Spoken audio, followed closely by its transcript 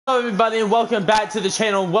Hello everybody and welcome back to the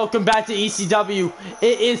channel. Welcome back to ECW.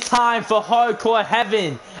 It is time for Hardcore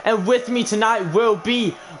Heaven, and with me tonight will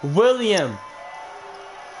be William.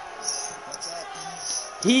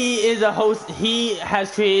 He is a host. He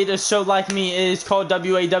has created a show like me. It is called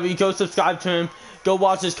WAW. Go subscribe to him. Go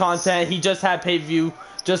watch his content. He just had pay-per-view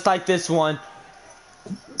just like this one.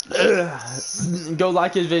 Go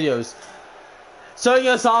like his videos. Starting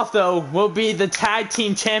us off, though, will be the Tag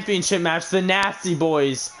Team Championship match, the Nasty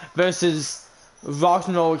Boys versus Rock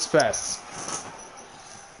and Roll Express.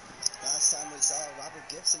 Last time we saw Robert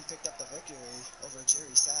Gibson picked up the victory over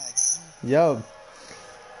Jerry Sags. Yo.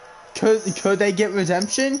 Could they get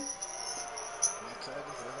redemption? We could. We're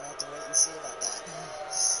gonna have to wait and see about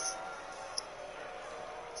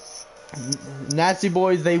that. Nasty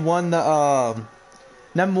Boys, they won the #1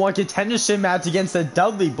 contendership match against the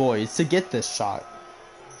Dudley Boys to get this shot.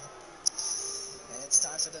 And it's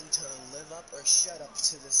time for them to live up or shut up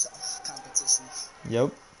to this competition.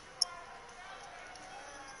 Yep.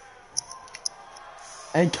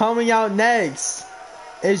 And coming out next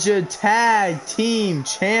is your Tag Team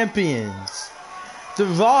Champions, the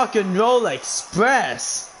Rock and Roll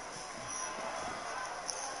Express.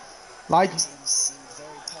 Like, Teams seem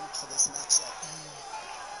very pumped for this matchup.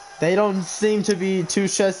 they don't seem to be too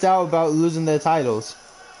stressed out about losing their titles.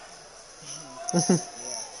 Yeah.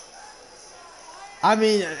 I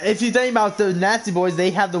mean, if you think about the Nasty Boys,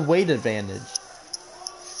 they have the weight advantage. Yeah,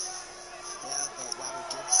 but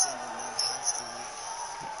Robert Gibson and them have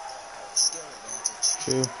the skill advantage.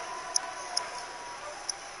 True.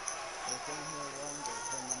 They've been here longer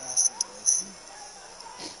than the Nasty Boys.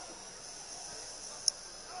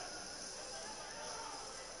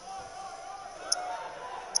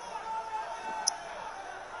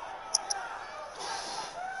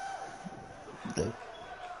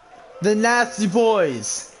 The Nasty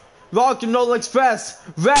Boys, Rock and Roll Express.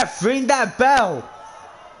 Ref, ring that bell.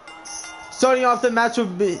 Starting off the match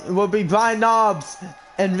will be Brian Knobbs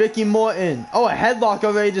and Ricky Morton. Oh, a headlock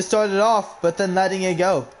already to start it off, but then letting it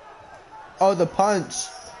go. Oh, the punch.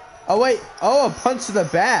 Oh wait. Oh, a punch to the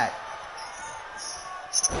back.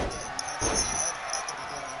 He's trying to get him out of his head at the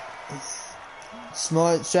beginning.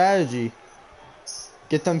 Smart strategy.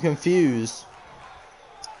 Get them confused.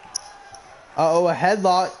 Uh-oh, a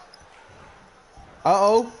headlock.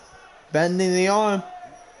 Uh-oh. Bending the arm.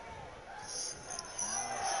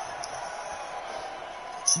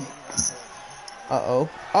 Chain wrestling. Uh-oh.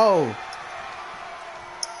 Oh.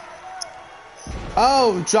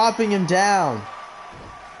 Oh, dropping him down.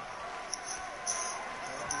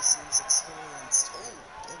 Randy seems experienced. Oh,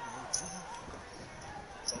 good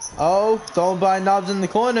move. Oh, thrown by Knobs in the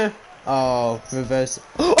corner. Oh, reverse.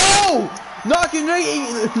 Oh! Knocking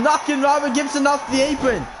Robert Gibson off the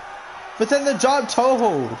apron. But then the drop toe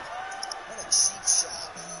hold. What a cheap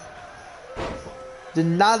shot. Did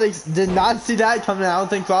not see that coming. I don't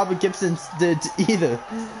think Robert Gibson did either.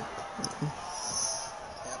 Yeah,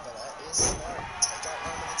 but that is smart.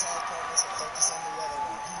 Take out one of the tag partners and focus on the other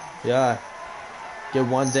one. Yeah. Get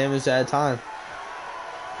one damage at a time.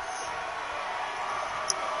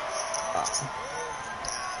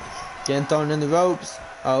 Getting thrown in the ropes.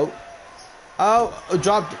 Oh. Oh,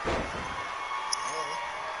 dropped.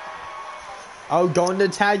 Oh, going to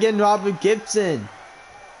tag in Robert Gibson.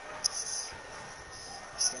 He's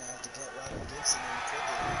gonna have to get Robert Gibson in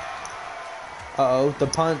quickly. Uh-oh, the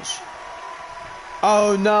punch.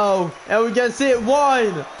 Oh no. And we're gonna see it.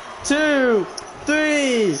 1, 2,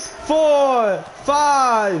 3, 4,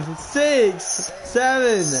 5, 6,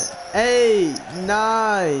 7, 8,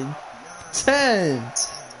 9, 10.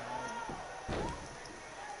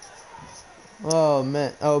 Oh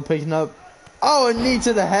man. Oh, picking up. Oh, a knee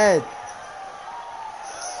to the head.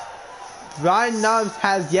 Brian Knobbs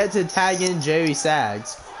has yet to tag in Jerry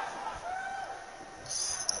Sags. I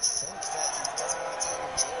think that he doesn't want to tag him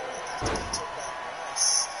Jerry after he took that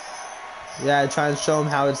Ross. Yeah, trying to show him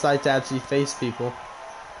how it's like to actually face people. He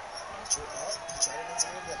tried to hit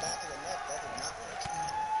him in the back of the neck. That did not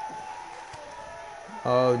work.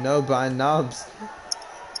 Oh no, Brian Knobbs.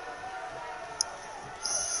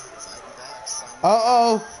 Fighting back.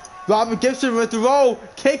 Uh-oh. Robert Gibson with the roll.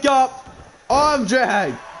 Kick up. Arm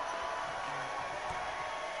drag.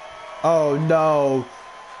 Oh no.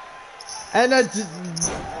 And a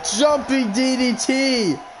jumping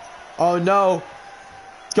DDT. Oh no.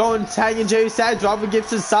 Going tagging Jerry Sags. Robert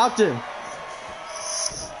Gibson stopped him. He's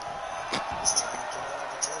trying to get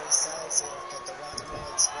over Jerry Sags here. Get the Rock and Roll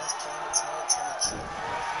Express playing its part, trying to keep him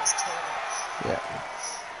away from his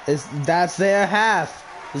table. Yeah. That's their half.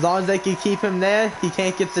 As long as they can keep him there, he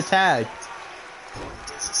can't get the tag.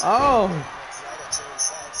 Oh. Right at Jerry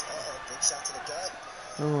Sags. Uh-oh, big shot to the gut.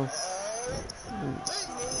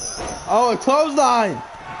 Oh, a clothesline!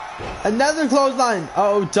 Another clothesline!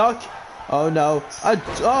 Oh, duck! Oh no! A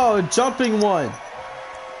jumping one!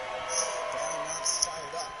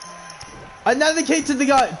 Another kick to the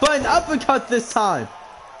gut, but an uppercut this time!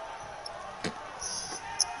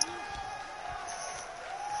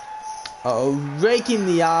 Uh-oh, raking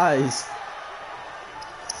the eyes.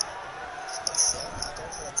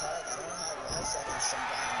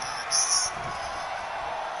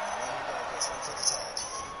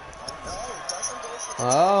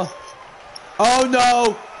 Oh. Oh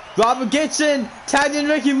no! Robert Gibson tagged in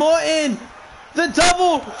Ricky Morton! The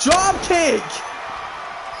double drop kick!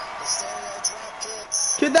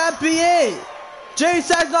 Could that be it? Jerry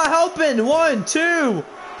Sack's not helping! 1, 2!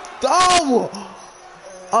 Oh!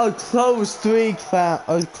 A close three count.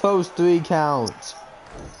 A close 3 count.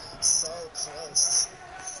 So close.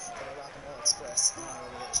 For the Rock and Roll Express.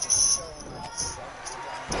 It's just showing off.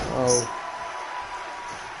 Oh.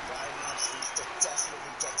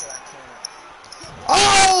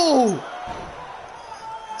 Oh!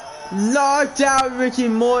 Knocked out Ricky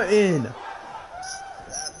Morton. That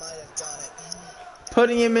might have done it.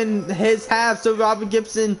 Putting him in his half so Robert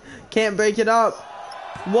Gibson can't break it up.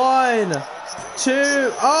 1, 2.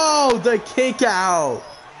 Oh, the kick out.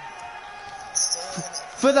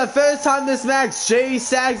 For the first time this match, Jerry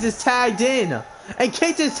Sags is tagged in and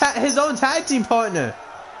kicked his own tag team partner.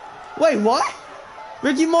 Wait, what?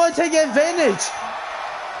 Ricky Morton taking advantage.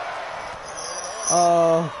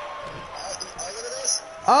 Oh.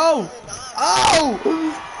 Oh.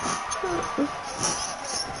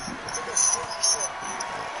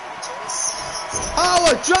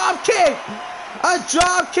 Oh, a drop kick. A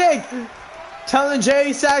drop kick. Telling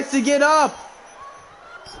Jerry Sags to get up.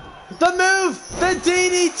 The move. The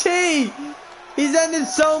DDT. He's ended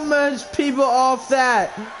so much people off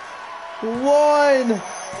that. 1,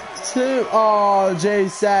 2. Oh, Jerry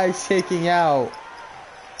Sags kicking out.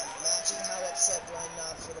 Imagine how upset Brian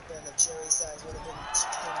Knobbs would have been if Jerry Sags would have been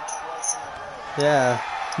pinned twice in a row. Yeah.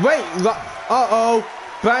 Wait. Uh-oh.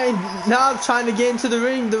 Brian Knobbs trying to get into the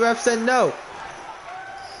ring. The ref said no.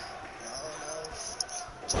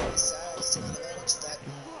 Jerry Sags taking advantage of that.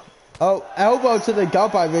 Oh, elbow to the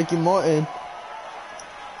gut by Ricky Morton.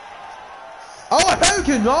 Oh, a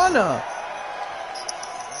Hurricane Rana.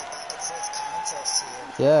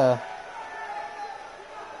 Yeah.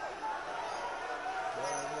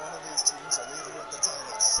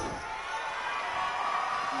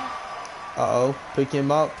 Uh-oh, pick him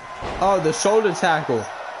up. Oh, the shoulder tackle.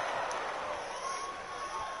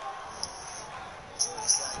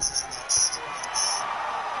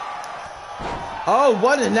 Oh,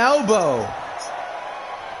 what an elbow.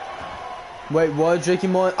 Wait, what? Ricky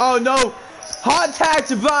Morton? Oh, no. Hot tag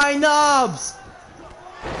to Brian Knobbs.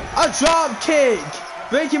 A drop kick.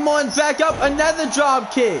 Ricky Morton back up. Another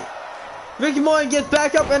drop kick. Ricky Morton gets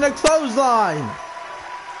back up in a clothesline.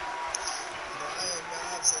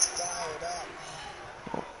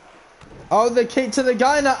 Oh, the kick to the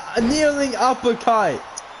guy and a kneeling uppercut.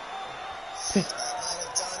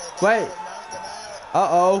 Wait.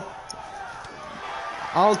 Uh-oh.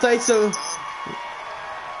 I don't think so.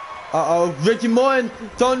 Uh-oh. Ricky Morton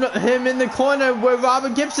throwing him in the corner where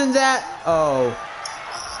Robert Gibson's at. Oh.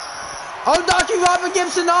 Oh, knocking Robert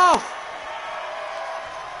Gibson off.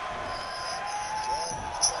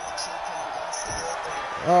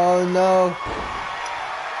 Oh, no.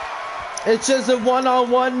 It's just a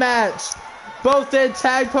one-on-one match. Both their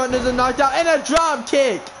tag partners are knocked out. And a drop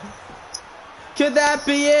kick. Could that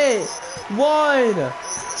be it? 1,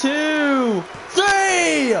 2,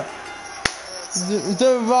 3.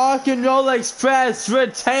 The Rock and Roll Express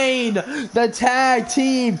retain the tag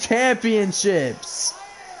team championships.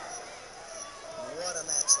 What a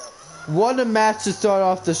matchup. What a match to start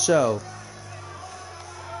off the show. I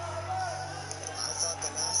thought the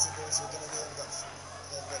Nasty Boys were going to be able to,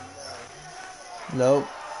 but Nope. The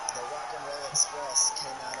Rock and Roll Express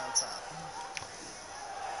came out on top.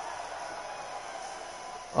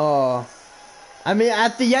 Oh. I mean,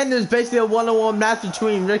 at the end, there's basically a one-on-one match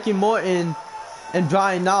between Ricky Morton and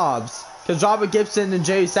Brian Knobbs. Because Robert Gibson and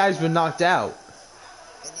Jerry Sags were knocked out.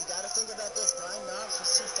 And you gotta think about this. Brian Knobbs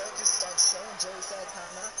was too focused on showing Jerry Sags how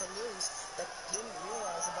not to lose that he didn't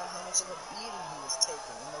realize about how much of a beating he was taking.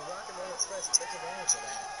 And the Rock and Roll Express took advantage of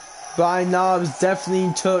that. Brian Knobbs definitely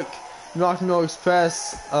took Rock and Roll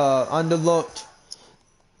Express underlooked.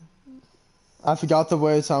 I forgot the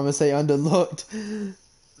words, so I'm going to say underlooked.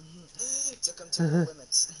 Took him to the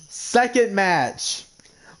limits. Second match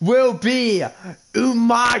will be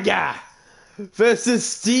Umaga versus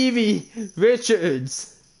Stevie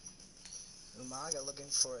Richards. Umaga looking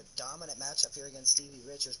for a dominant matchup here against Stevie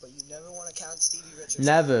Richards, but you never want to count Stevie Richards.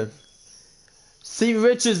 Never. Stevie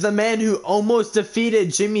Richards, the man who almost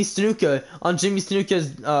defeated Jimmy Snuka on Jimmy Snuka's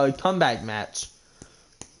comeback match.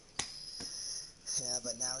 Yeah,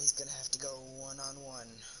 but now he's going to have to go one-on-one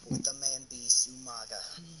with the man beast, Umaga.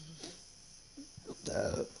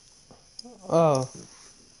 Oh.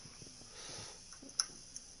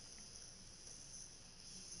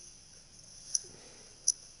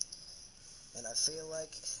 And I feel like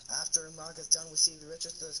after Umaga's done with Stevie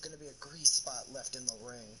Richards, there's going to be a grease spot left in the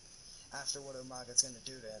ring after what Umaga's going to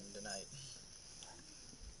do to him tonight.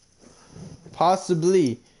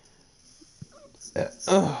 Possibly.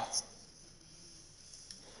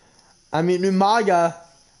 I mean, Umaga,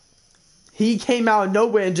 he came out of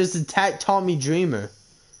nowhere and just attacked Tommy Dreamer.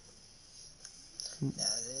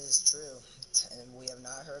 That is true. And we have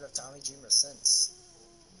not heard of Tommy Dreamer since.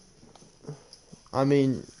 I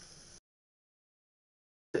mean,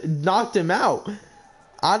 knocked him out.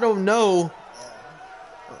 I don't know.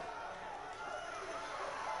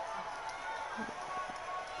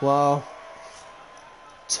 Well,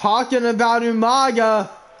 talking about Umaga.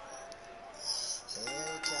 Here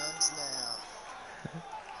he comes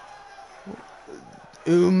now.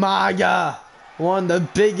 Umaga, one of the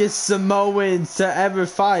biggest Samoans to ever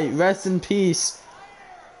fight. Rest in peace.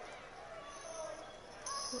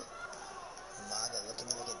 Umaga looking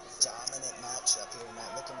like a dominant matchup here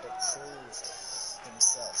tonight, looking to prove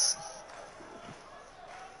himself.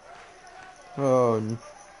 Oh.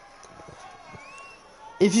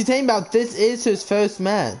 If you think about this, is his first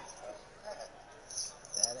match.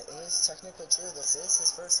 That is technically true. This is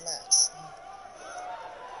his first match.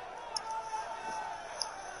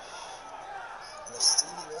 And if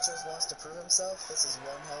Stevie Richards wants to prove himself, this is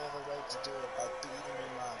one hell of a way to do it, by beating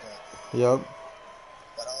Umaga. Yep.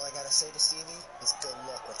 But all I gotta say to Stevie is good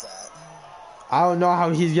luck with that. I don't know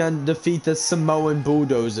how he's gonna defeat the Samoan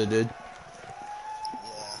bulldozer, dude.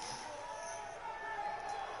 Yeah.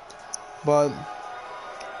 But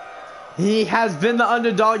he has been the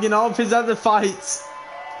underdog in all of his other fights.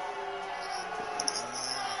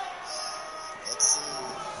 Let's see.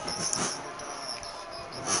 He's the underdog.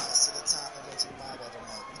 Can he rise to the top against Umaga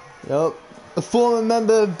tonight? Yep. A former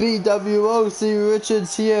member of BWO, Stevie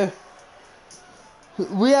Richards here.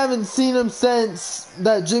 We haven't seen him since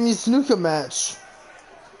that Jimmy Snuka match.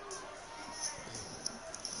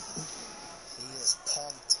 He is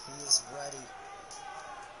pumped. He is ready.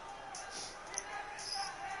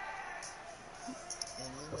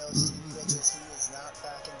 And you know Stevie Richards, he is not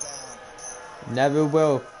backing down. Never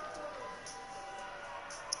will.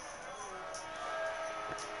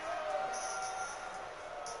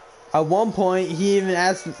 At one point, he even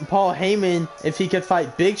asked Paul Heyman if he could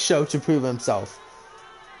fight Big Show to prove himself.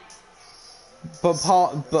 But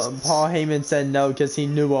Paul Heyman said no because he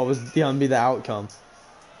knew what was going to be the outcome.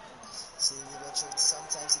 Stevie Richards,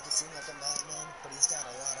 sometimes he can seem like a madman, but he's got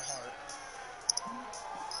a lot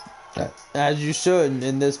of heart. As you should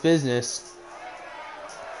in this business.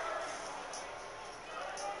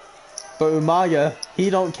 But Umaga,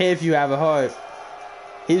 he don't care if you have a heart.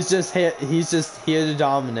 He's just here to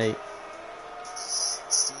dominate.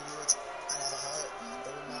 Stevie Richards might have a heart,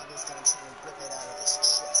 but Umaga's gonna try and rip it out of his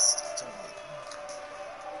chest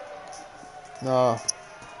tonight.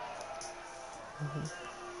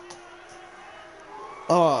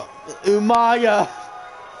 Umaga,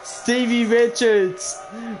 Stevie Richards,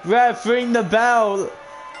 ref, ring the bell.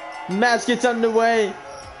 Match gets underway.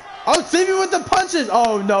 Oh, Stevie with the punches.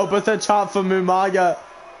 Oh no, but the chop from Umaga.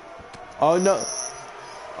 Oh no.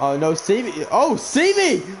 Oh no, Stevie. Oh,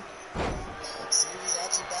 Stevie. Stevie's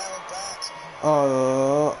actually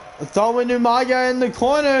battling back. Throwing Umaga in the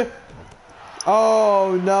corner.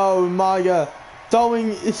 Oh no, Umaga.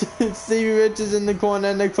 Throwing Stevie Richards in the corner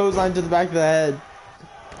and the clothesline to the back of the head.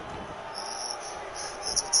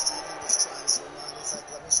 That's what Stevie was trying, so Umaga's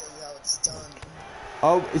like, let me show you how it's done.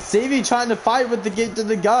 Oh, Stevie trying to fight with the kick to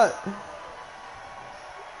the gut.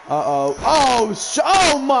 Uh-oh.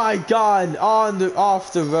 Oh my God.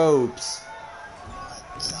 Off the ropes.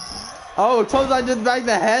 Oh, clothesline to the back of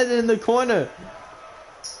the head and in the corner. I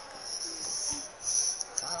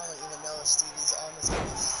don't even know if Stevie's arm is going to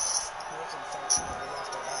be working functionally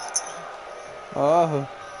after that.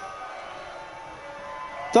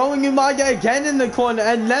 Throwing Umaga again in the corner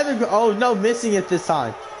and never. Oh no, missing it this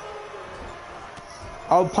time.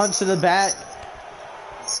 Oh, punch to the back.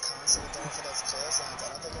 He's constantly going for those clotheslines. I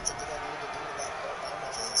don't think it's a good idea to do with that hurt arm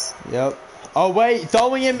of his. Yep. Oh wait,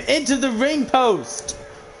 throwing him into the ring post.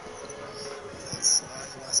 That's smart.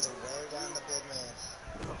 He wants to wear down the big man.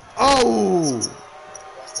 Oh. He wants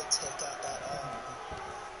to take out that arm.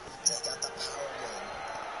 Take out the power game.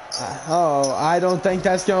 Oh, I don't think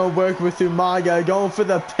that's gonna work with Umaga. Going for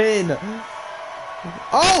the pin.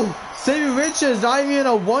 Oh! Stevie Richards not even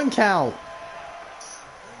a 1 count.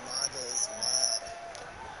 Umaga is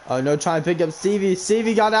mad. Oh no, trying to pick up Stevie.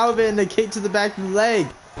 Stevie got out of it and a kick to the back of the leg.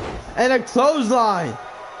 And a clothesline.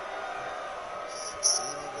 Stevie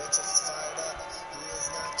Richards is fired up. He is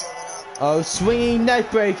not giving up. Oh, swinging neck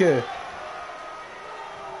breaker.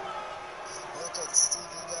 Look at Stevie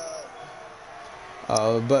go.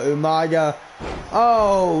 Oh, but Umaga.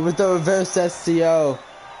 Oh, with the reverse STO. And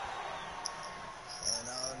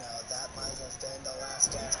oh no, that might have been the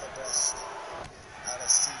last gasp of breath out of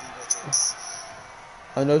Stevie Richards.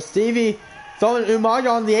 Oh no, Stevie throwing Umaga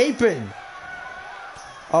on the apron.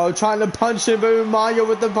 Oh, trying to punch him, but Umaga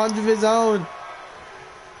with the punch of his own.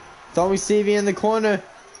 Throwing Stevie in the corner.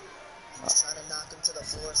 He's trying to knock him to the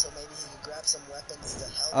floor so maybe he can grab some weapons to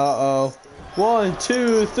help. Uh-oh. 1,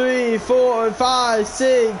 2, 3, 4, 5,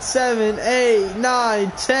 6, 7, 8,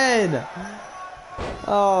 9, 10.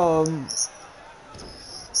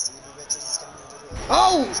 Stevie Richards is going to do it.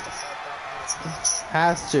 Oh! To fight back in this match.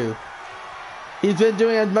 Has to. He's been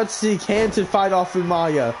doing as much as he can to fight off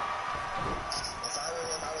Umaga. If I were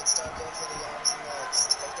him, I would start going for the arms and legs.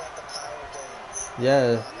 Take out the power gains.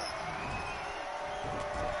 Yeah.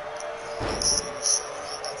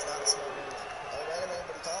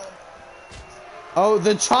 Oh,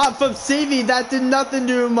 the chop from Stevie, that did nothing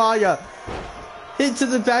to Umaga. Hit to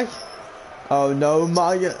the back. Oh no,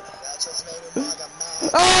 Umaga. That just made Umaga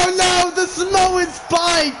mad. Oh no, the Samoan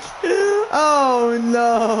spike. Oh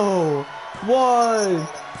no. 1,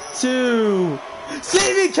 2.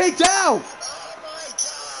 Stevie kicked out. Oh my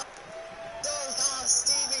god! Somehow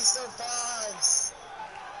Stevie survives.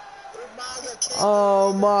 Umaga can't.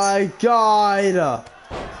 Oh my god.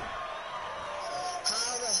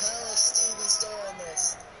 How the hell is Stevie still in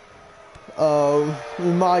this? Oh,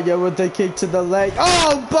 Umaga with the kick to the leg.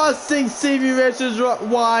 Oh, busting Stevie Richards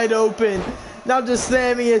wide open. Now just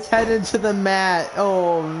slamming his head into the mat.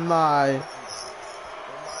 Oh my.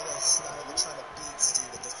 Umaga is not even trying to beat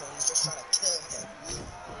Stevie at this point. He's just trying to kill him.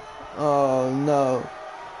 Oh no.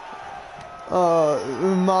 Oh,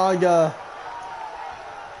 Umaga.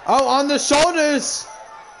 Oh, on the shoulders.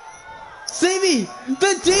 Stevie,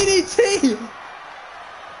 the DDT.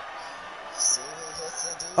 Stevie hits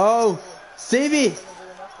the dude. Oh, Stevie.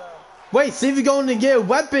 Wait, Stevie going to get a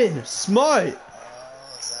weapon. Smart.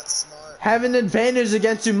 Oh, is that smart? Have an advantage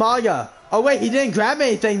against Umaga. Oh wait, he didn't grab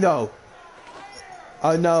anything though.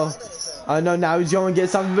 Oh no. Oh no, now he's going to get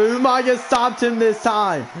something. Umaga stopped him this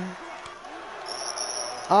time.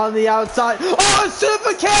 On the outside. Oh,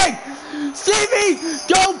 super kick! Stevie!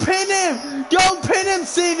 Go pin him! Go pin him,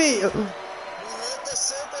 Stevie! He hit the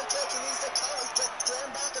super kick. He needs to get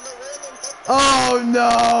him back in the ring and hit the... Oh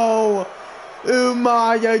no!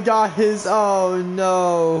 Umaga got his... Oh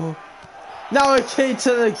no. Now a kick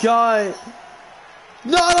to the gut.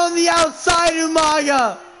 Not on the outside,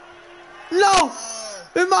 Umaga! No!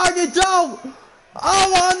 Umaga, don't!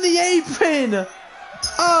 Oh, on the apron!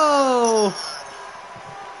 Oh!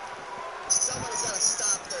 Somebody's gotta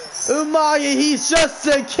stop this. Umaga, he's just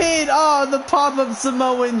a kid! Oh, the pop-up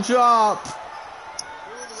Samoan drop! We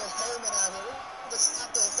need to get Heyman out here. We need to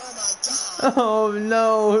stop this. Oh my god. Oh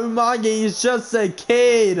no, Umaga, he's just a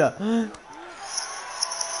kid!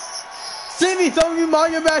 Stevie, throw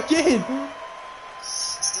Umaga back in!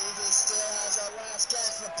 Stevie still has that last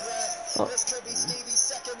gasp of breath. This could be Stevie's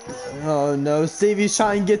second win. Oh no, Stevie's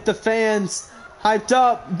trying to get the fans hyped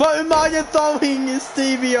up, but Umaga throwing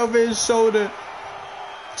Stevie over his shoulder.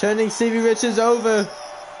 Turning Stevie Richards over.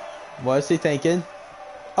 What is he thinking?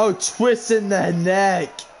 Oh, twisting the neck.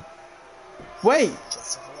 Wait.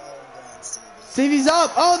 Just roll down, Stevie. Stevie's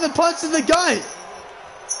up. Oh, the punch to the gut.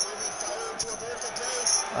 Stevie fell into a vertical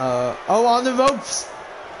base. Oh, on the ropes.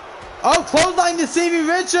 Oh, clothesline to Stevie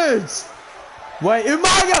Richards. Wait,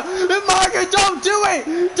 Umaga, don't do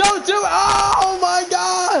it. Don't do it. Oh my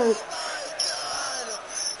God.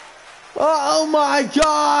 Oh my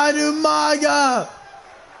God, Umaga.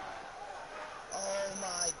 Oh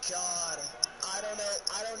my god. I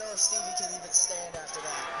don't know if Stevie can even stand after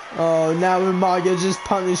that. Oh, now Umaga just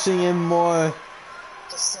punishing him more.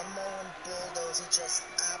 The Samoan bulldozer just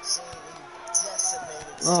absolutely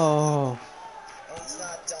decimated Stevie. Oh. And he's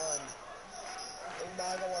not done.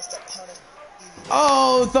 Umaga wants to punish Stevie.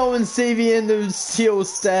 Oh, throwing Stevie into steel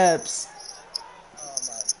steps. Oh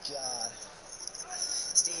my god.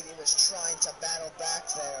 Stevie was trying to battle back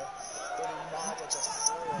there, but Umaga just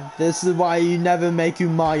threw him. This is why you never make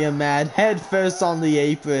Umaga mad. Head first on the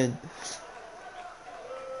apron.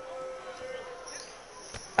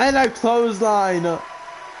 And a clothesline.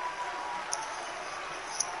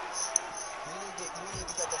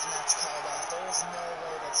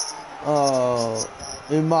 Oh,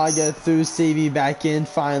 Umaga threw Stevie back in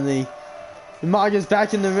finally. Umaga's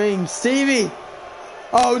back in the ring. Stevie!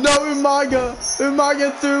 Oh no, Umaga!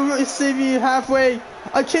 Umaga threw Stevie halfway.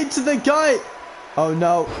 A kick to the gut. Oh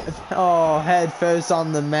no. Oh, head first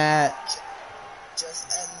on the mat.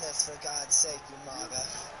 Just end this for God's sake, Umaga.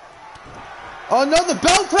 Oh no, the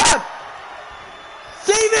bell clap!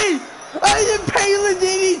 Stevie! Impaling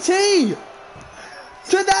DDT!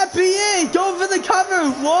 Could that be it? Go for the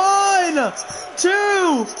cover. 1,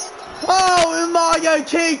 2. Oh, Umaga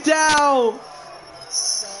kicked out.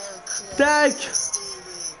 So close, That.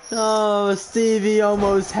 Stevie. Oh, Stevie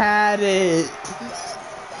almost had it.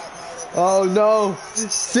 Oh no.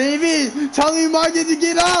 Stevie, tell Umaga to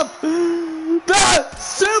get up. The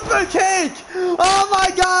super kick. Oh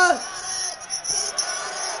my god.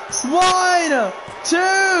 1,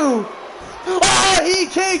 2. Oh, he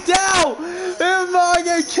kicked out!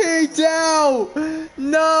 Umaga kicked out!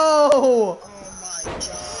 No! Oh my god.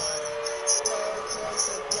 So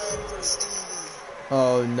close again for Stevie.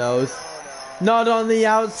 Oh no. Oh no. Not on the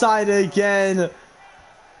outside again.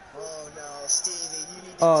 Oh no, Stevie, you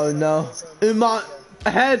need to Oh get no. away from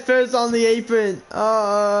Umaga. Head first on the apron.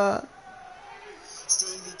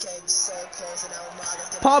 Stevie came so close and now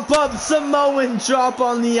Umaga's gonna Pop up Samoan drop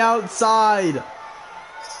on the outside. He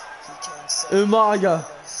came so Umaga.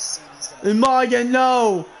 Stevie's gonna Umaga,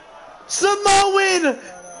 no. Samoan!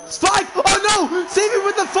 Spike! Oh no! Stevie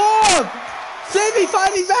with the forearm! Stevie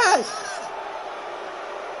fighting back!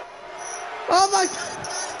 Oh my god!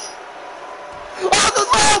 Oh, the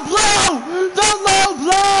low blow! The low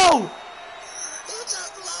blow! He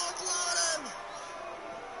just low blowed him!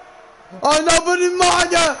 Oh no, but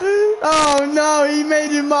Umaga! Oh no, he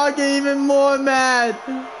made Umaga even more mad!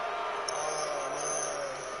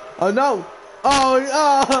 Oh no!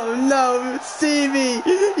 Oh no, Stevie!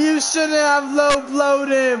 You shouldn't have low blowed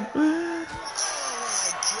him! Oh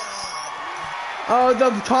my god! Oh,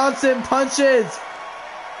 the constant punches!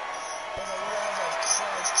 For the love of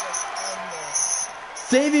Christ, just end this.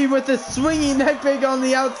 Stevie with the swinging neckbreak on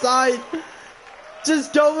the outside!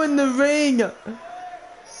 Just go in the ring!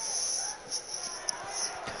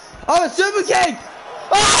 Oh, a super kick!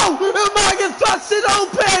 Oh! Umaga's busted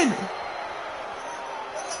open!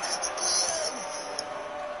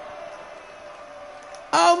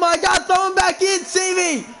 Oh my god, throw him back in,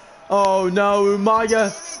 Stevie! Oh no,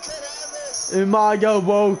 Umaga. Stevie could have this. Umaga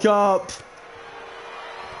woke up.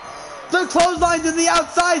 The clothesline to the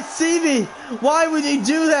outside, Stevie! Why would you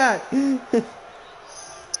do that?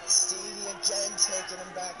 Stevie again taking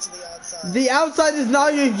him back to the outside. The outside is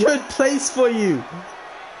not a good place for you.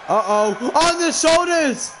 Uh-oh. On the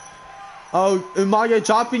shoulders! Oh, Umaga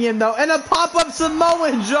dropping him though. And a pop-up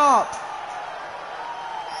Samoan drop! I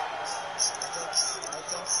think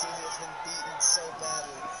Stevie has been beaten so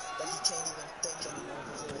badly that he can't even think anymore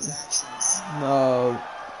before his actions. No.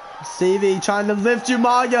 Stevie trying to lift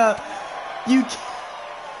Umaga. You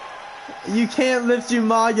can't lift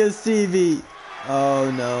Umaga, Stevie.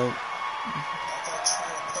 Oh no. Like they're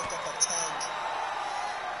trying to pick up a tank.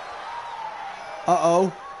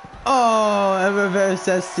 Uh-oh. Oh, a reverse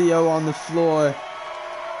STO on the floor.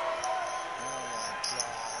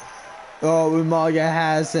 Oh my god. Oh, Umaga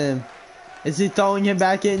has him. Is he throwing him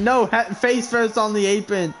back in? No, face first on the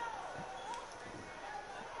apron.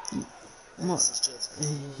 This is just...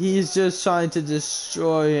 He's just trying to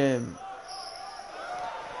destroy him.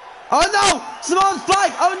 Oh no! Samoan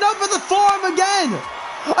Spike! Oh no, for the forearm again!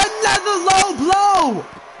 Another low blow!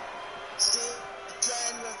 Steve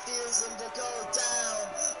again refusing to go down.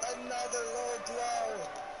 Another low blow.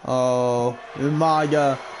 Oh,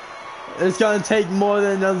 Umaga. It's gonna take more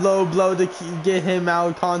than a low blow to get him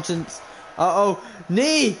out of conscience. Uh-oh.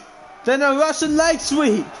 Knee! Then a Russian leg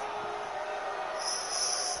sweep!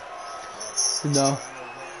 No.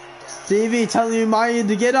 Stevie telling Umaga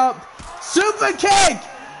to get up. Super kick!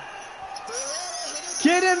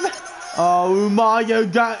 Get him! Oh, Umaga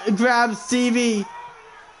grabs Stevie.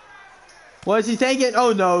 What is he thinking?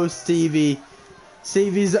 Oh no, Stevie.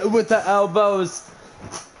 Stevie's with the elbows.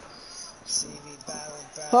 Stevie battling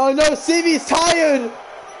back. Oh no, Stevie's tired!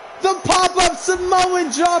 The pop-up Samoan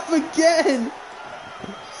drop again! My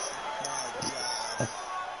god.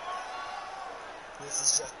 This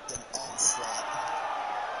is just an onslaught.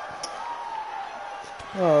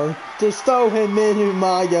 Oh, just throw him in,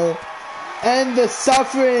 Umaga. End the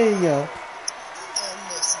suffering! End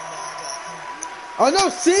this, Umaga. Oh no,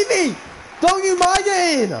 Stevie! Throw Umaga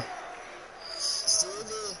in!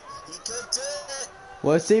 Stevie, he could do it.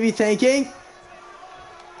 What's Stevie thinking?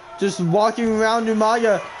 Just walking around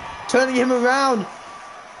Umaga, turning him around,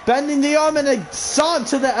 bending the arm and a shot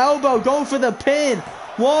to the elbow, going for the pin.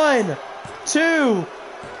 1, 2,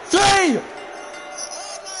 3! Oh my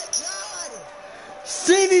god!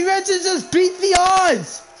 Stevie Richards just beat the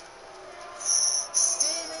odds!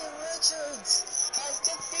 Stevie Richards has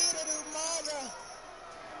defeated Umaga.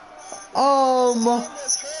 Oh His arm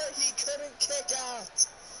was hurt, he couldn't kick out.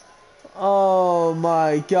 Oh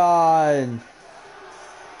my god.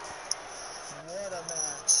 What a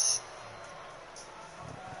match.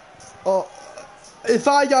 Oh, if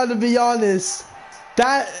I gotta be honest,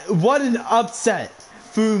 what an upset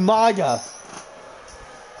for Umaga.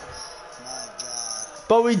 My god.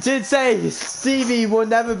 But we did say Stevie will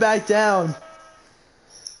never back down.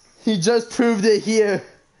 He just proved it here.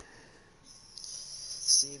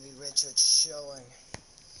 Stevie Richards showing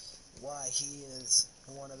why he is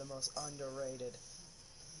one of the most underrated.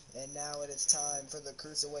 And now it is time for the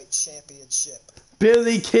Cruiserweight Championship.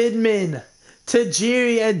 Billy Kidman,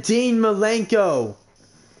 Tajiri, and Dean Malenko.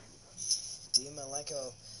 Dean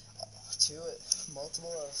Malenko,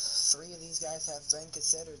 multiple of 3 of these guys have been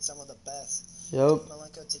considered some of the best. Yep. Dean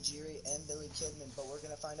Malenko, Tajiri, and Billy Kidman, but we're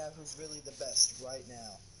going to find out who's really the best right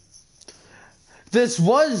now. This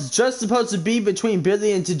was just supposed to be between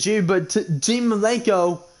Billy and Tajiri, but Dean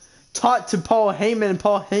Malenko talked to Paul Heyman, and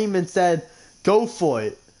Paul Heyman said, go for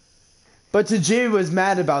it. But Tajiri was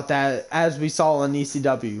mad about that, as we saw on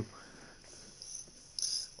ECW.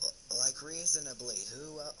 Well, like reasonably,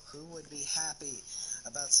 who would be happy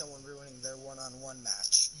about someone ruining their one-on-one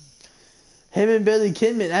match? Him and Billy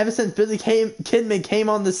Kidman. Ever since Billy Kidman came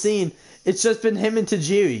on the scene, it's just been him and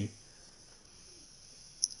Tajiri.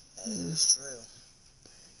 That is true.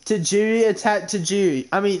 Tajiri attacked Tajiri.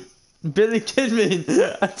 I mean, Billy Kidman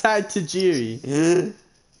attacked Tajiri.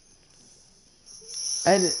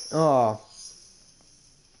 And, oh.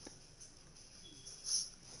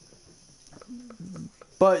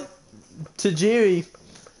 But, Tajiri,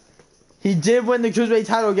 he did win the Cruiserweight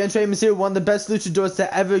title against Rey Mysterio, one of the best luchadors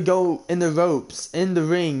to ever go in the ropes, in the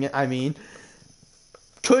ring, I mean.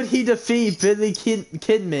 Could he defeat Billy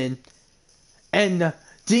Kidman and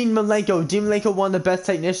Dean Malenko? Dean Malenko, one of the best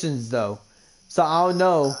technicians, though. So, I don't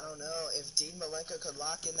know. I don't know. If Dean Malenko could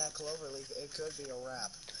lock in that cloverleaf, it could be a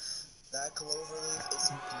wrap. That cloverleaf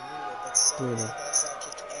is brutal, but so did that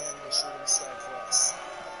sidekick and the shooting star cross.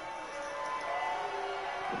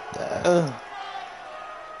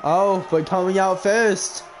 Oh, but coming out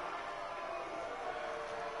first,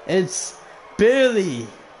 it's Billy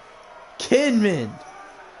Kidman.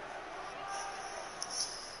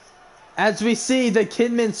 As we see, the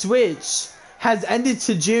Kidman switch has ended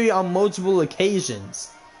Tajiri on multiple occasions.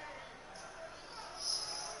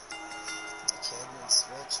 Kidman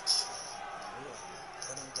switched,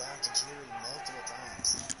 putting down Tajiri multiple times.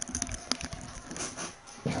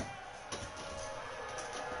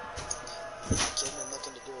 Kidman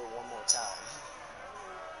looking to do it one more time.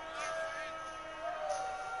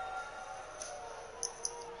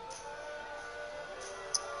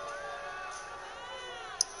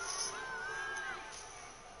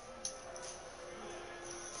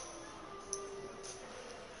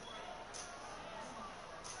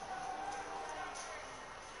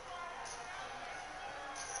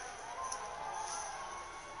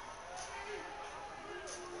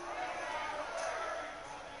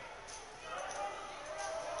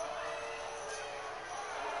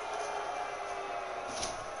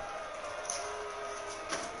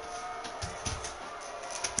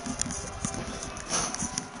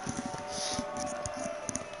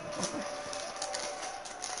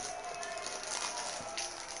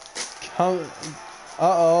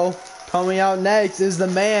 Coming out next is the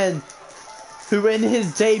man who in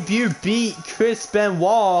his debut beat Chris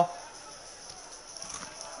Benoit,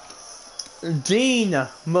 Dean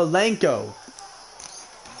Malenko. One of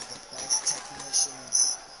the best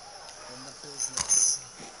technicians in the business.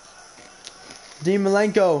 Dean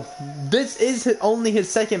Malenko, this is only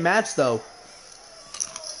his second match though.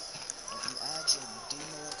 Imagine Dean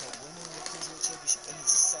Malenko winning the Cruiserweight Championship in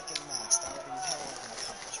his second match. That would be hell of an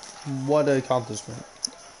accomplishment. What an accomplishment.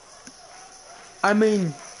 I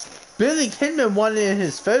mean, Billy Kidman won it in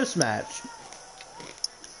his first match.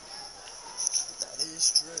 That is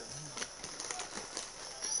true.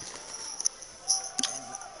 And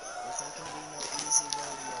it's not going to be no easy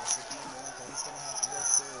rodeo for Dean Malenko. He's going to have to go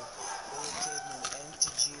through Billy Kidman and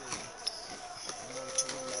Tajiri in order to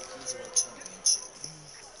win that Cruiserweight Championship.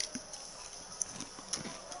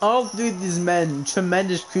 All three of these men,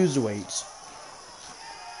 tremendous cruiserweights.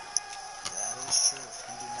 That is true.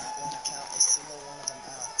 You do not want to count a single one of them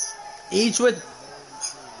out. Each with,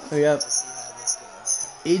 Very true. yep, To see how this goes.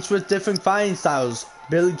 each with different fighting styles.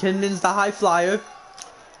 Billy Kidman's the high flyer.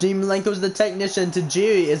 Dean Malenko's the technician.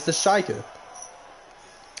 Tajiri is the striker.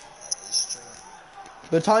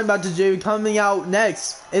 We're talking about Tajiri. Coming out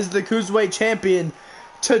next is the Cruiserweight Champion,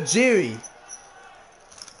 Tajiri.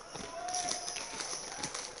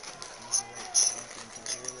 Cruiserweight champion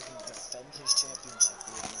Tajiri looking to defend his championship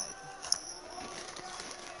here tonight.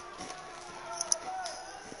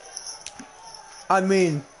 I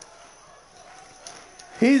mean,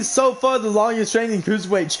 he's so far the longest reigning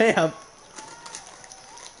Cruiserweight champ.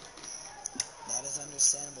 That is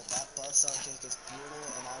understandable. That buzzsaw kick is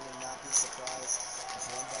brutal, and I would not be surprised if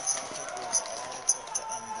one buzzsaw kick was all it took to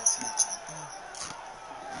end this matchup.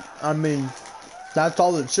 I mean, that's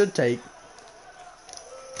all it should take.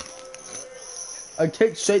 A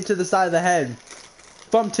kick straight to the side of the head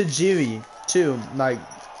from Tajiri, too. Like,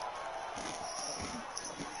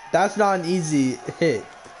 that's not an easy hit.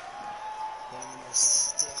 One of the most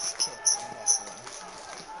stiff kicks in wrestling.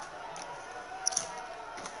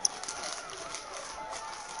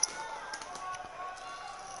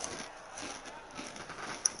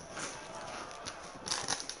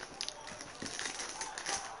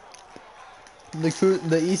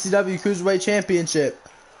 The ECW Cruiserweight Championship.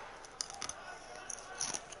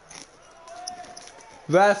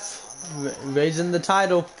 Ref raising the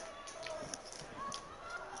title.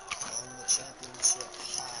 Holding the championship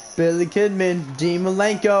high. Billy Kidman, Dean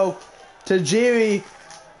Malenko, Tajiri.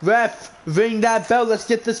 Ref, ring that bell. Let's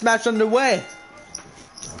get this match underway.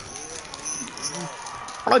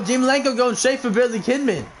 Oh, Dean Malenko going straight for Billy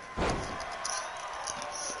Kidman.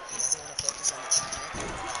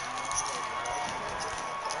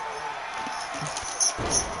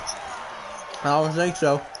 I don't think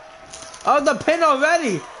so. Oh, the pin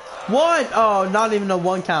already! One! Oh, not even a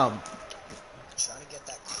 1 count. Trying to get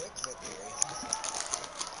that quick victory.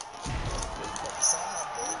 But we saw how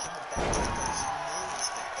Billy Kidman backed up, but he knew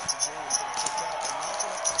that Tajiri was going to kick out. And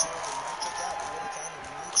imagine if Tajiri did not kick out, we would have gotten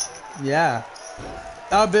a new champion. Yeah.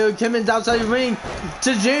 Oh, Billy Kidman's outside the ring.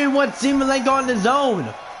 Tajiri wants Dean Malenko on his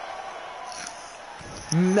own.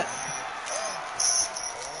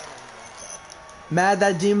 Mad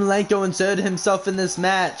that Dean Malenko inserted himself in this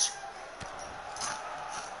match.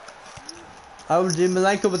 Oh, Dean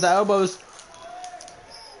Malenko with the elbows.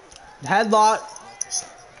 Headlock.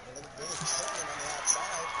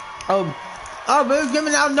 Oh, Billy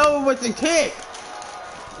Kidman out of nowhere with the kick.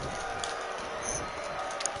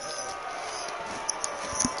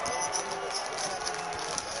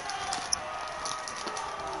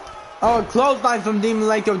 Oh, a clothesline from Dean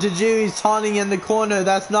Malenko. Tajiri's taunting in the corner.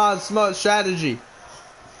 That's not a smart strategy.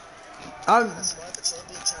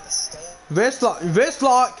 Wrist lock. Wrist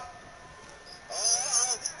lock.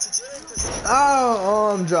 Oh,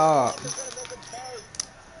 arm drop.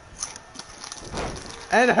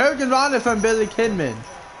 And Hurricane Rana from Billy Kidman.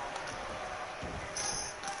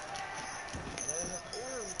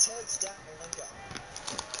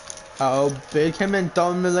 Oh, Billy Kidman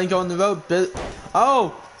throwing Malenko on the rope.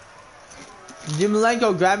 Oh! Dean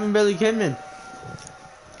Malenko grabbing Billy Kidman.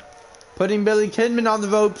 Putting Billy Kidman on the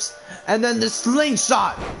ropes. And then the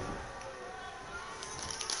slingshot.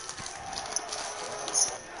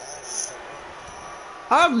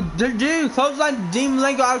 Oh, Tajiri clothesline Dean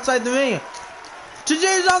Malenko outside the ring.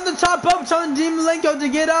 Tajiri's on the top rope telling Dean Malenko to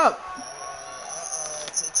get up.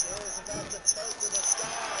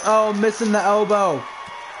 Oh, missing the elbow.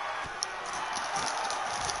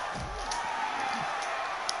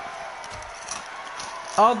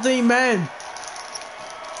 All 3 men.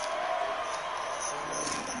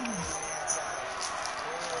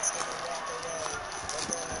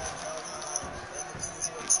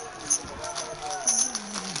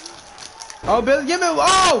 Oh, Billy Kidman.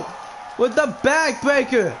 Oh! With the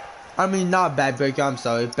backbreaker. I mean, not backbreaker. I'm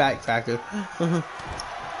sorry. Backcracker.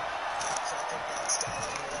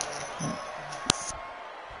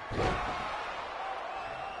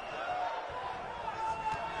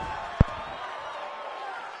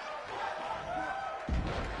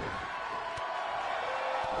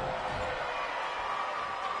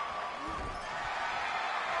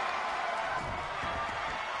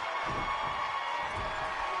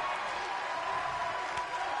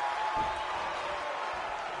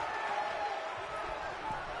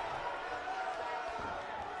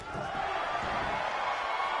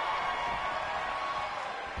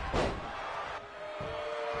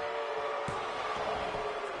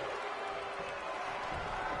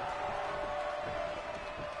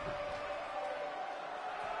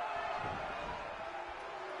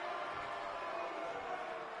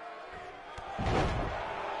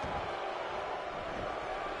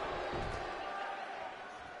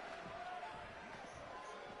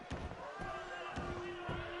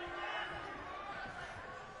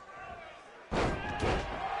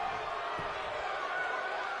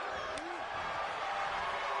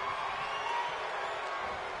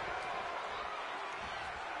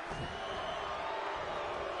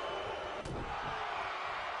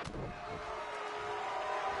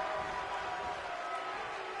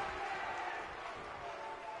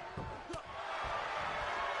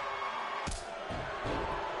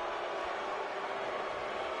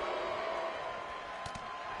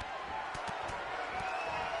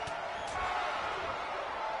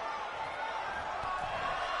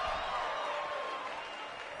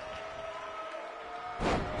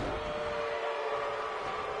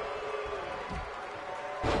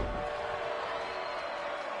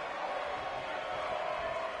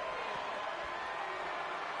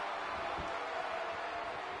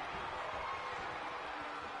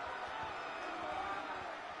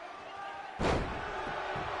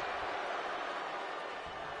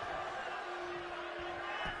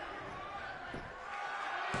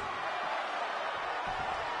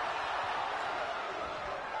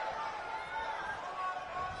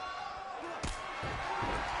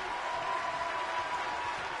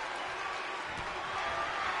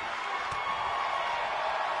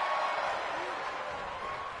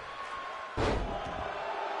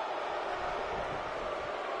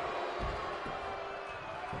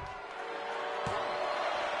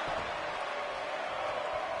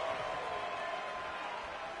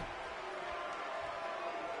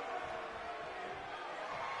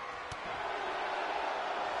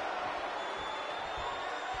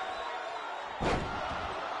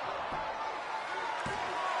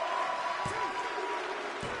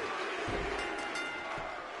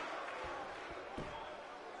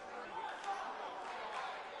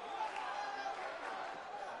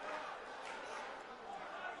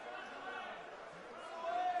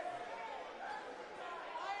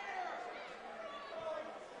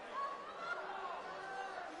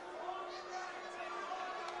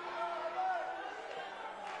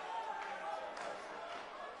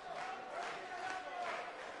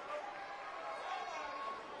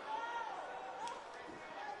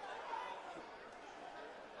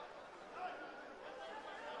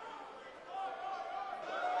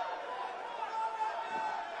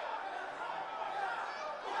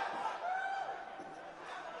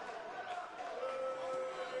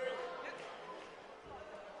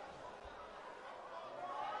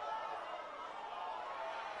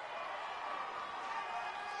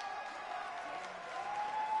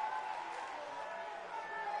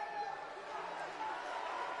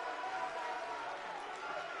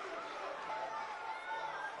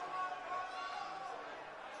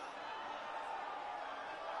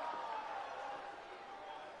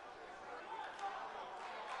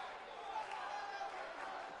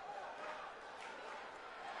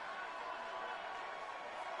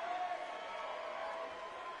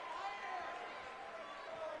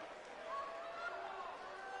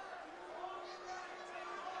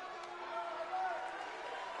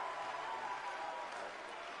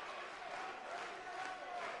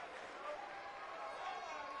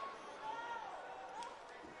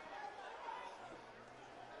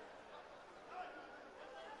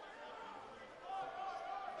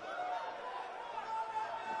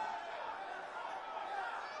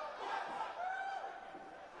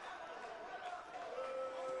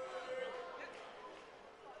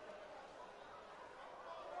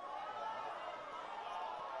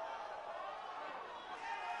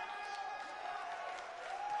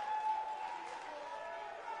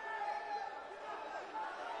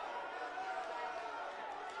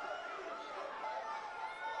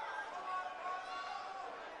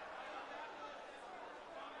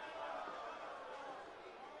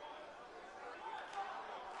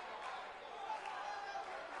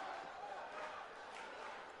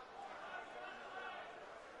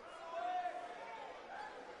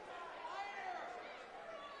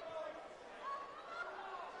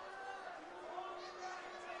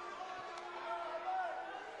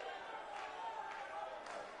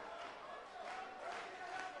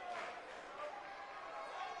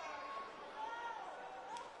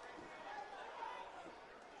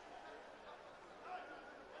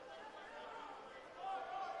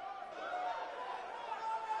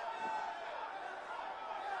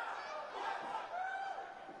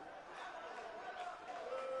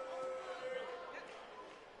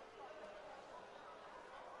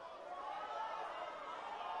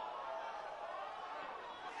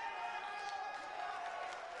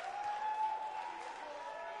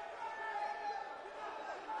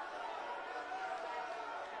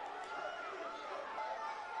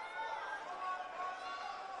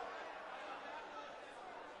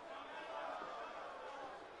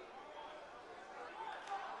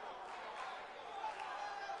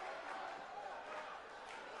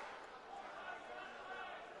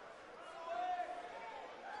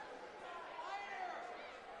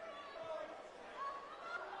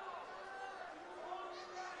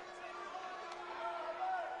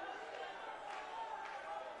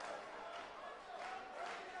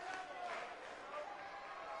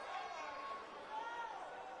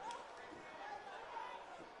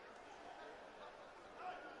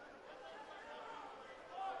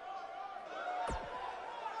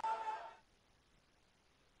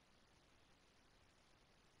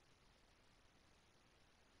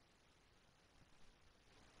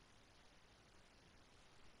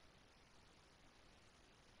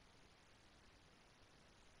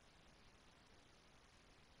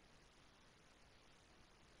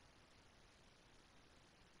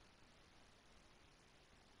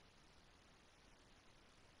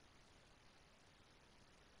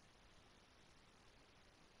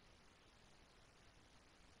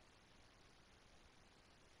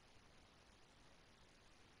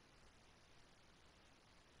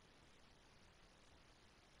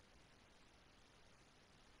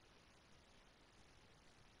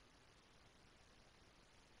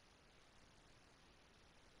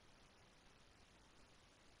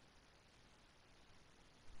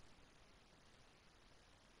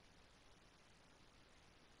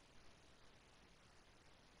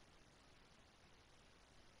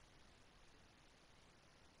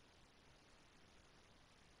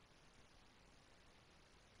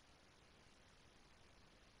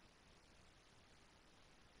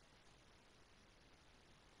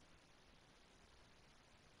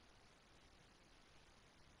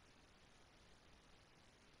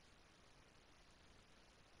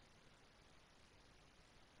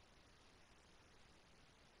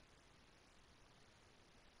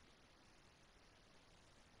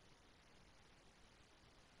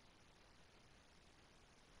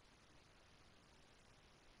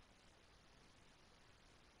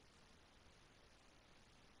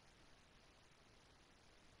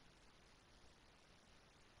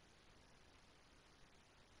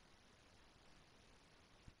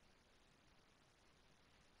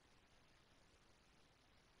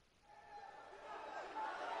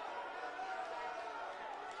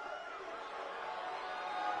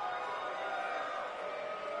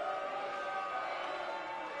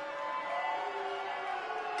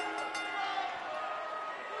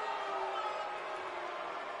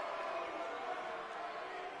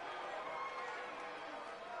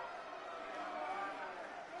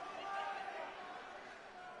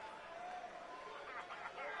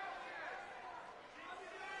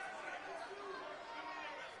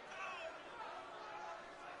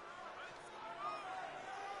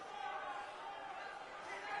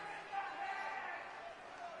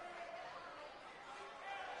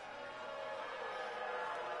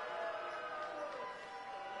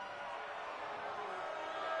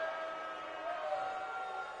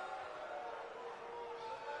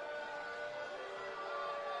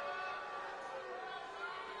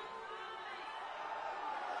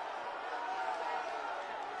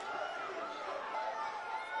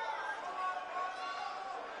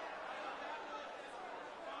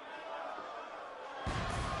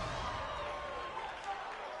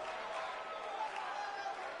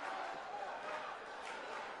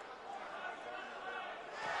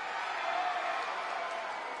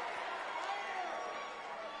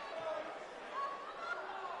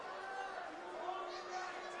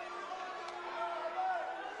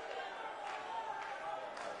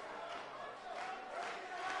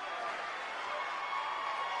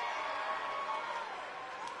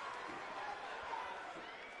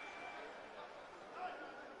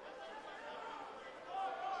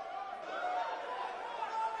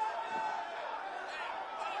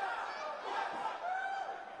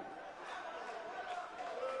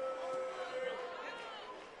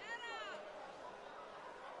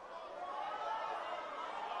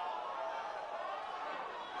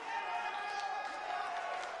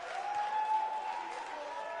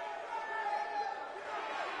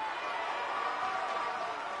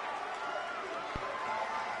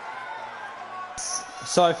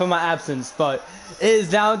 Sorry for my absence, but it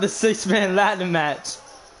is now the 6-man ladder match.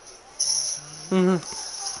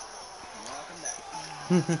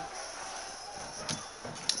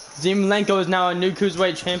 Malenko is now a new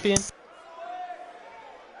cruiserweight champion.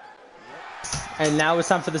 And now it's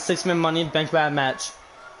time for the 6-man Money in the Bank ladder match.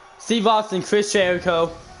 Steve Austin, Chris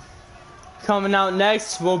Jericho. Coming out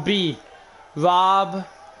next will be Rob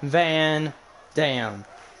Van Dam.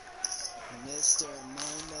 Mr.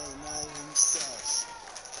 Monday Night himself.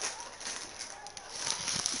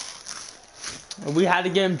 We had to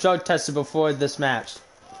get him drug tested before this match. Yeah,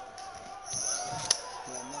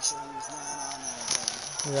 make sure he was not on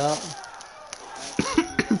anything. Yeah. He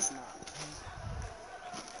was not.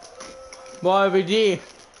 Boy, RBD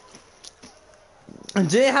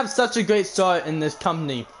didn't have such a great start in this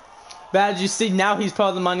company. But as you see, now he's part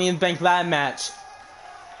of the Money in the Bank ladder match.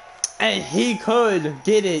 And he could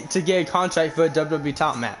get it to get a contract for a WWE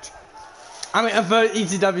top match. I mean, for an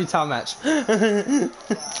ECW top match.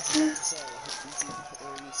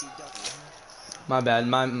 My bad,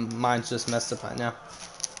 my mind's just messed up right now.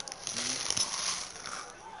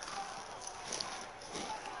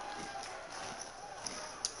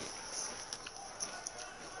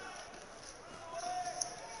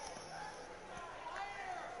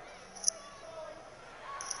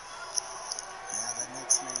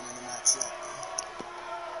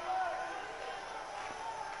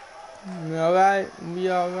 We alright,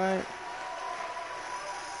 we alright.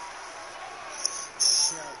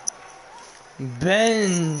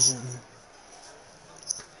 Benjamin.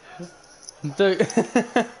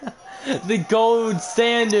 The gold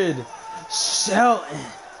standard. Shelton.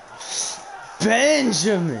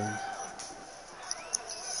 Benjamin.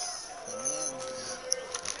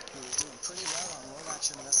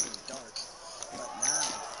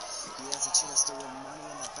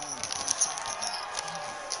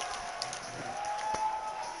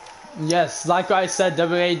 Yes, like I said,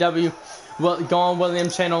 WAW, go on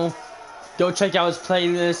William's channel, go check out his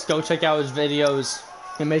playlist, go check out his videos.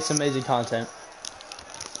 He makes amazing content.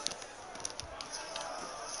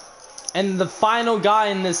 And the final guy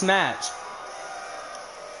in this match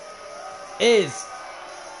is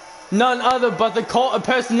none other but the cult of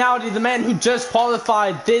personality, the man who just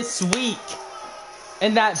qualified this week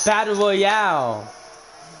in that Battle Royale.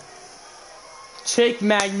 Chick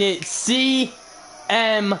Magnet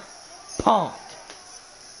CM Punk.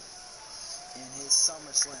 In his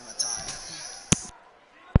SummerSlam attire.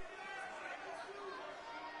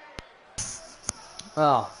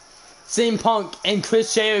 Oh, CM Punk and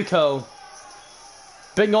Chris Jericho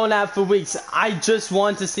been going out for weeks. I just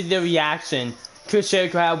want to see the reaction Chris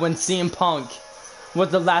Jericho had when CM Punk was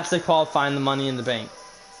the last to qualify in the Money in the Bank.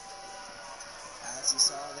 As you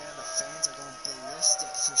saw there, the fans are going ballistic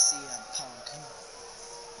for CM Punk.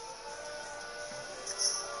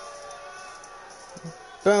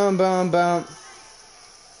 Boom, boom, boom.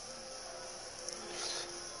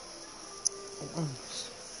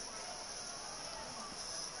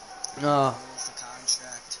 Oh. There's the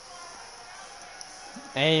contract.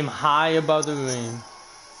 Aim high above the ring. The only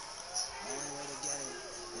way to get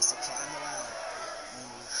it is to climb the ladder and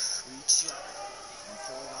reach up and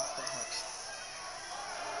pull it off the hook.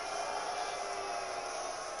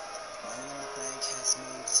 Money in the Bank has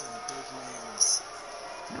made some big names.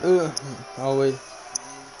 Oh wait. Money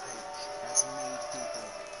in the Bank has made people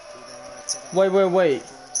who they are today. Wait.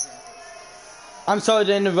 For example, I'm sorry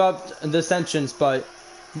to interrupt the sentence, but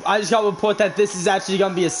I just got a report that this is actually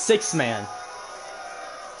gonna be a 6-man.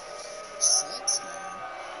 6 man.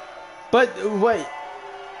 But wait,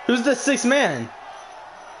 who's the 6th man?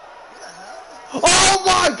 Who the hell? Oh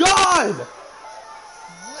my God!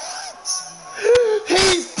 What?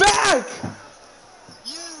 He's back!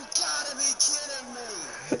 You gotta be kidding me!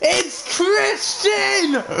 It's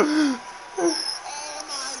Christian! Oh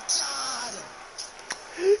my God!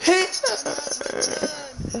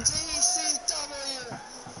 DCW!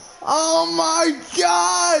 Oh my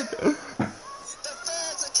God! The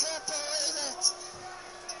fans, I can't believe it!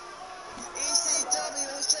 ECW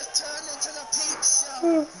has just turned into the Peep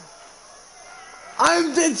Show!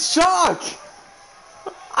 I'm in shock!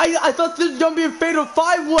 I thought this was gonna be a fatal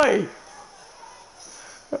 5-way!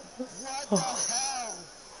 What the hell?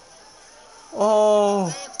 Oh,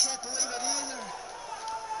 Fans can't believe it either!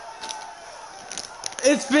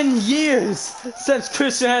 it's been years since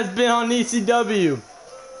Christian has been on ECW.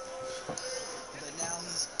 But now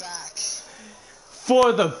he's back.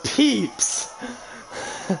 For the peeps!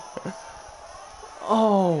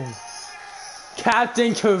 Oh,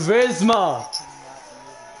 Captain Charisma!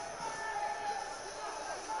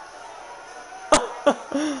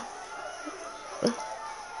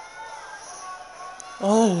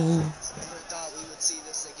 Oh. Never thought we would see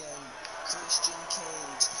this again. Christian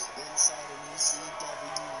Cage inside an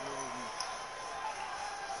ECW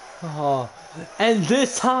ring. Oh. And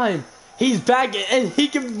this time, he's back and he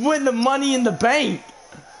can win the Money in the Bank.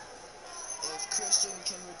 If Christian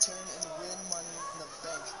can return and win Money in the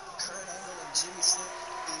Bank, Kurt Angle and Jimmy Snuka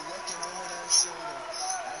will be looking over their shoulder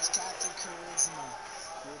as Captain Charisma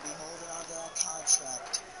will be holding on to that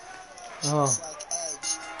contract. Just like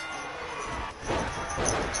Edge.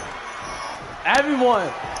 Everyone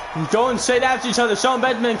going straight after each other. Shawn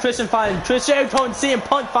Benjamin and Christian fighting. Chris Jericho and CM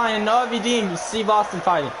Punk fighting. RVD and Steve Austin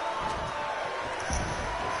fighting.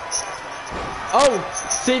 Oh,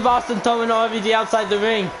 Steve Austin throwing RVD outside the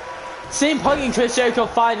ring. CM Punk and Chris Jericho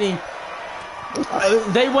fighting.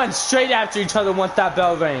 They went straight after each other once that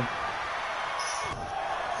bell rang.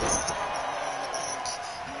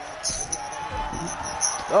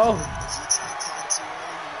 Oh.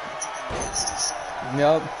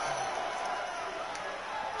 Yep.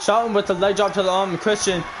 Shelton with the leg drop to the arm.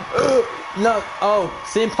 Christian. No. Oh.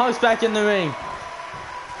 CM Punk's back in the ring.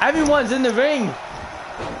 Everyone's in the ring.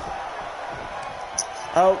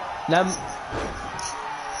 Oh. Now.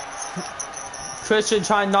 Christian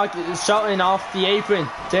trying to knock Shelton off the apron.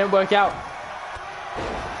 Didn't work out.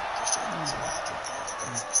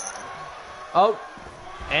 Oh.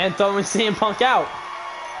 And throwing CM Punk out.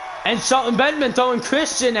 And Shelton Benjamin throwing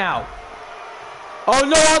Christian out. Oh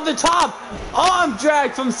no, on the top! Arm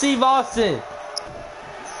drag from Steve Austin.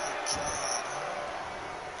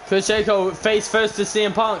 Chris Jericho face first to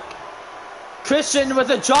CM Punk. Christian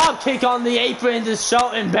with a drop kick on the apron to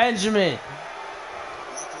Shelton Benjamin.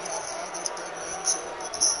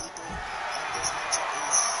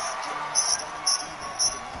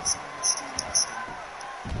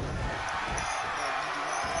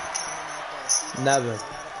 Never.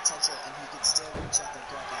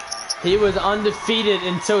 He was undefeated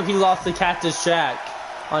until he lost to Cactus Jack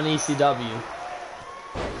on ECW.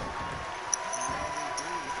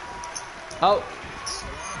 Oh.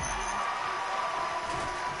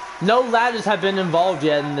 No ladders have been involved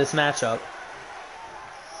yet in this matchup.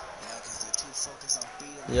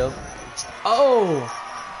 Yep. Oh.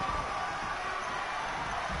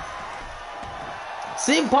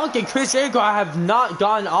 CM Punk and Chris Jericho have not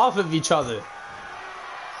gotten off of each other.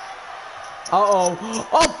 Uh-oh.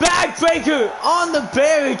 Oh, backbreaker on the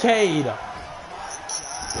barricade.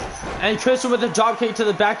 And Christian with a drop kick to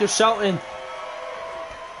the back of Shelton.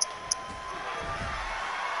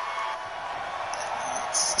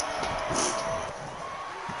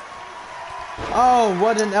 Oh,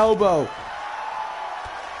 what an elbow.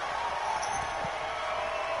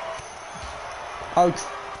 Oh.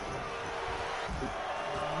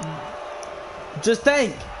 Just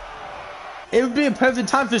think. It would be a perfect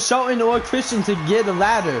time for Shelton or Christian to get a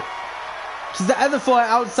ladder. Because the other four are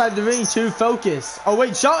outside the ring to focus. Oh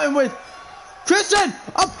wait, Shelton with Christian!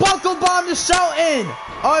 A buckle bomb to Shelton!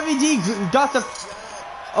 RVD got the...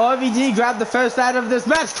 RVD grabbed the first ladder of this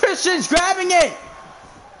match. Christian's grabbing it!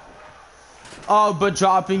 Oh, but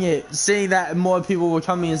dropping it. Seeing that more people were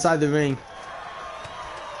coming inside the ring.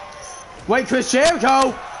 Wait, Chris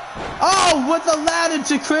Jericho! Oh, with the ladder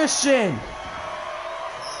to Christian!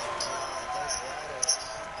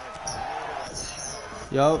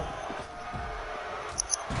 Yup.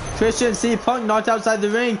 Christian, CM Punk knocked outside the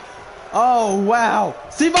ring. Oh, wow.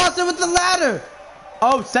 Steve Austin with the ladder.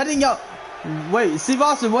 Oh, setting up. Wait, Steve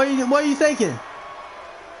Austin, what are you thinking?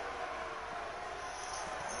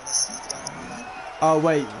 Oh,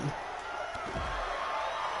 wait.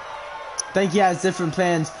 I think he has different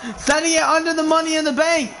plans. Setting it under the Money in the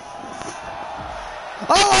Bank.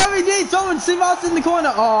 Oh, RVD throwing Steve Austin in the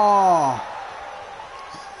corner. Oh.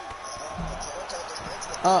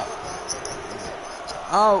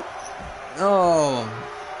 Oh.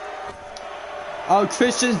 Oh,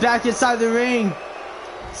 Christian's back inside the ring.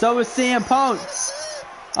 So is CM Punk.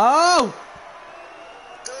 Oh.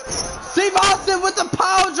 Steve Austin with the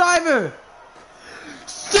power driver.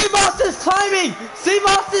 Steve Austin's climbing. Steve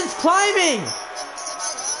Austin's climbing.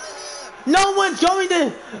 No one's going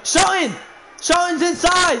to. Shelton. Shelton's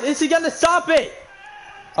inside. Is he going to stop it?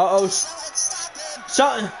 Uh-oh.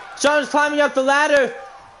 Shelton's climbing up the ladder.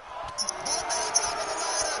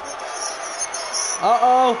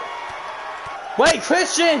 Uh-oh. Wait,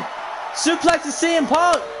 Christian. Suplex to CM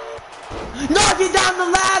Punk. Knocking down the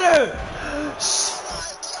ladder.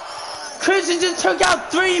 Christian just took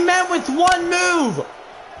out 3 men with 1 move.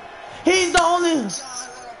 He's the only...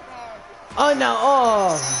 Oh, no.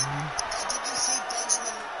 Oh.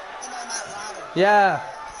 Yeah.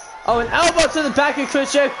 Oh, an elbow to the back of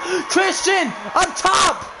Christian. Christian up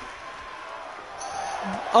top.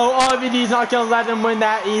 Oh, RVD's not gonna let him win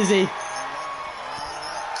that easy.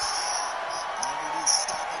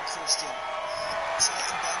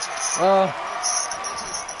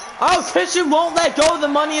 Oh, Christian won't let go of the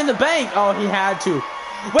Money in the Bank. Oh, he had to.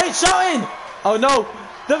 Wait, Shelton! Oh no,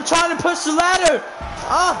 they're trying to push the ladder.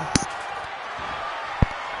 Ah.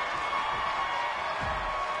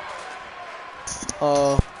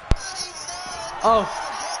 Oh.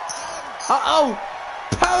 Uh-oh.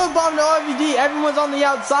 Powerbomb to RVD. Everyone's on the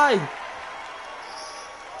outside.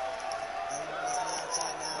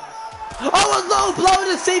 Oh, a low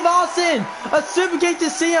blow to Steve Austin. A super kick to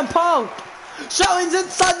CM Punk. Shelton's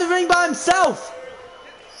inside the ring by himself.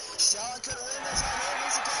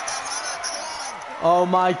 Oh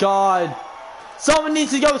my god. Someone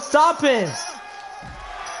needs to go stop him.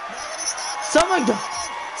 Someone go.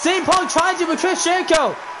 CM Punk tried to with Chris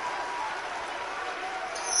Jericho.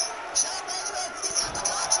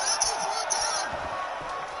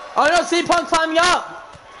 Oh no, CM Punk climbing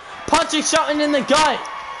up. Punching Shelton in the gut.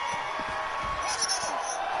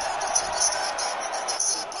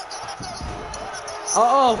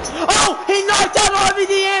 Uh-oh. Oh, he knocked out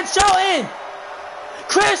RVD and Shelton.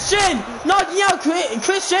 Christian knocking out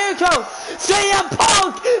Chris Jericho. CM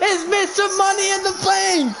Punk is Mr. Money in the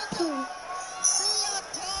Bank.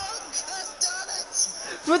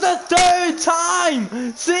 For the third time,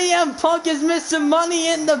 CM Punk is Mr. Money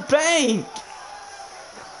in the Bank.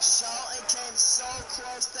 Shelton came so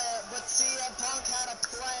close there, but CM Punk had a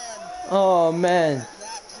plan. Oh man.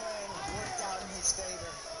 That plan worked out in his favor.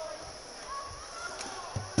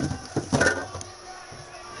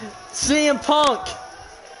 CM Punk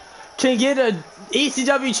can get a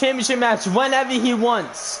ECW championship match whenever he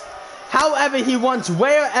wants, however he wants,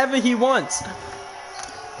 wherever he wants.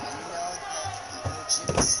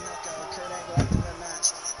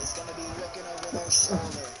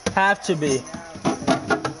 Have to be.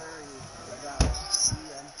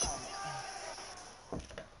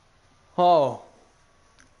 Oh.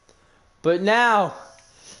 But now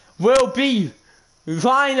will be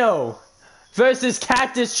Rhino versus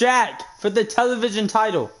Cactus Jack for the television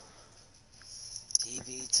title.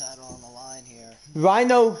 TV title on the line here.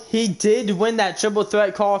 Rhino, he did win that triple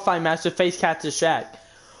threat qualifying match to face Cactus Jack.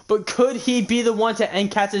 But could he be the one to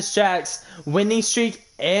end Cactus Jack's winning streak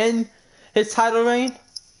and his title reign?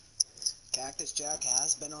 Cactus Jack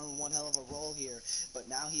has been on one hell of a roll here, but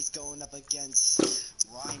now he's going up against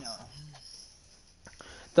Rhino.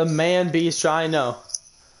 The man beast Rhino.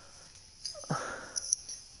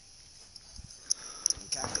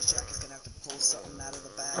 Cactus Jack is going to have to pull something out of the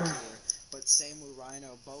bag here, but same with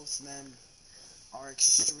Rhino. Both men are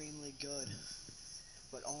extremely good,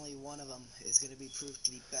 but only one of them is going to be proved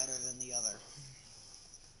to be better than the other.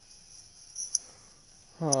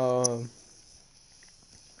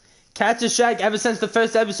 Cactus Jack, ever since the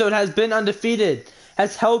first episode, has been undefeated,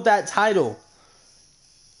 has held that title.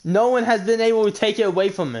 No one has been able to take it away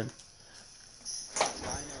from him.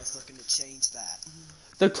 Rhino is looking to change that.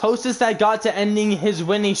 The closest that got to ending his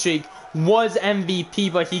winning streak was MVP,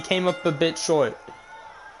 but he came up a bit short. Came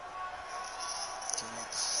up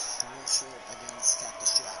real short against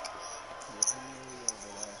Cactus Jack. He was nearly over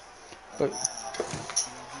there. But now,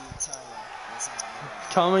 TV title is on the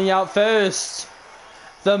line. coming out first,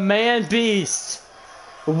 the man beast.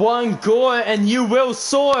 One gore and you will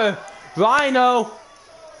soar. Rhino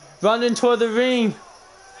running toward the ring.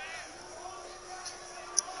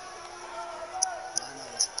 Rhino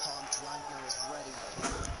is pumped. Rhino is ready.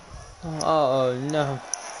 Oh no. Rhino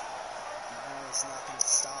is not going to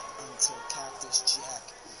stop until Cactus Jack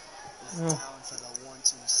is down for the 1,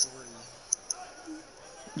 2,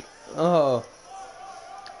 3. Oh.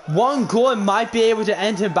 One gore might be able to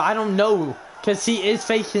end him, but I don't know. Because he is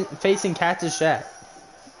facing Cactus Jack.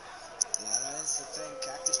 Yeah, that is the thing.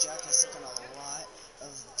 Cactus Jack has taken a lot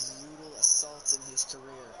of brutal assaults in his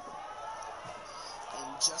career.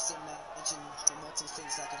 And just imagine the multiple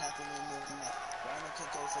things that could happen in the net. Rhino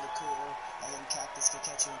could go for the cooler, and then Cactus could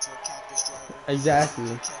catch you into a Cactus driver.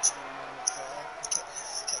 Exactly. Catch you in a fall,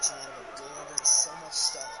 catch you out of a gore. There's so much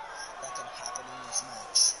stuff that can happen in this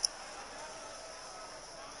match.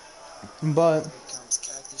 But Here comes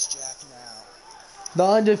Cactus Jack now. the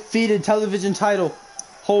undefeated television title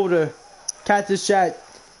holder, Cactus Jack,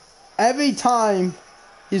 every time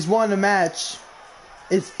he's won a match,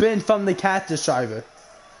 it's been from the Cactus driver.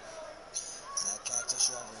 That Cactus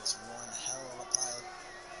driver is one hell of a pilot.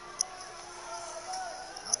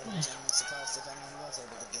 I would be genuinely surprised if anyone was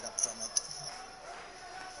able to get up from it.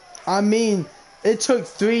 I mean, it took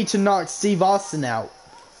 3 to knock Steve Austin out.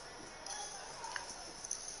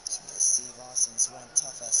 Steve Austin's one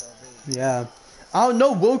tough SOB. Yeah. I don't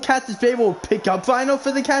know. Will Cactus be able to pick up Rhino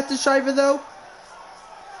for the Cactus Driver though? I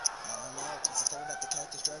don't know, because the thing about the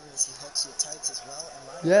Cactus Driver is he hooks your tights as well, and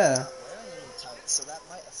Rhino is not wearing any tights, so that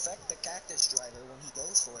might affect the Cactus Driver when he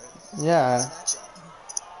goes for it. Yeah. In this matchup.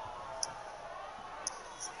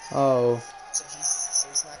 Oh. So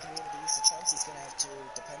he's not going to be able to use the chunks, he's going to have to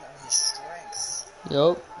depend on his strength.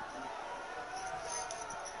 Yup.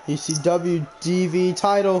 ECW DV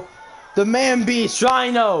title. The Man Beast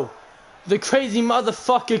Rhino. The crazy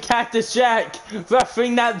motherfucker Cactus Jack.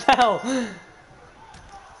 Refereeing that bell.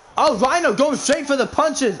 Oh, Rhino going straight for the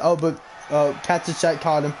punches. Oh, but Cactus Jack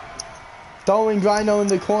caught him. Throwing Rhino in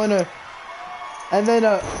the corner. And then,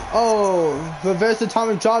 reverse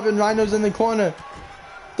atomic drop and Rhino's in the corner.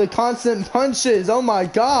 The constant punches. Oh my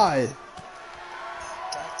god.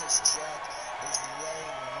 Cactus Jack is laying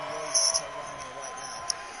waste to Rhino right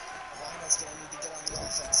now. Rhino's going to need to get on the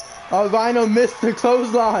offense now. Oh, Rhino missed the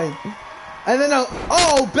clothesline. And then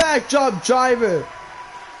backdrop driver.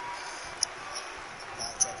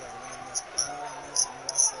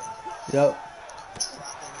 Yep.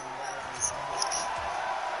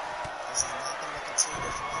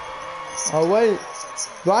 Oh wait,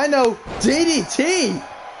 Rhino DDT.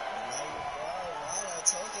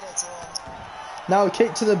 Now a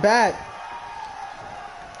kick to the back.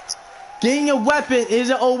 Getting a weapon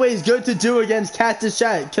isn't always good to do against Cactus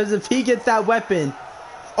Jack, because if he gets that weapon,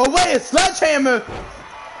 oh wait, a sledgehammer.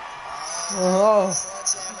 Oh,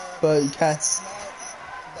 but Cat.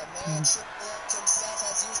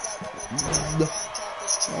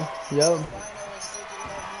 Yep.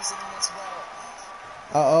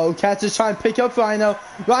 Cactus trying to pick up Rhino.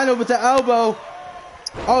 Rhino with the elbow.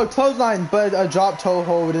 Oh, clothesline, but a drop toe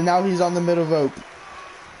hold, and now he's on the middle rope.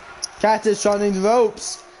 Cactus running the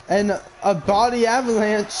ropes, and a body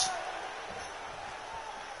avalanche.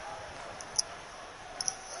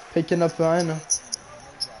 Picking up Rhino.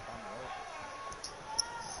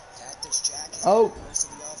 Oh.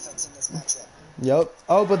 Yep.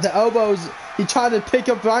 Oh, but the elbows. He tried to pick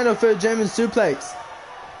up Rhino for a German suplex.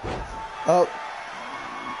 Oh.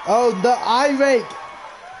 Oh, the eye rake.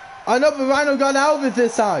 Oh no, but Rhino got out of it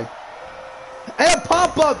this time. And a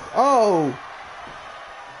pop up. Oh.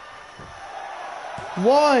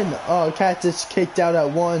 One. Oh, Cactus kicked out at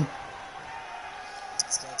one.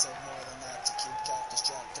 It's gonna take more than that to keep Cactus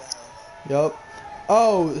Jack down. Yup.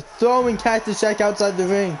 Oh, throwing Cactus Jack outside the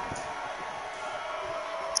ring.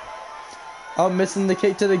 Oh, missing the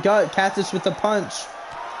kick to the gut. Cactus with the punch.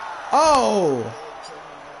 Oh!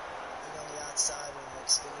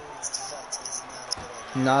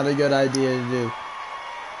 Not a good idea to do.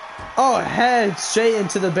 Oh, head straight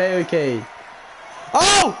into the barricade.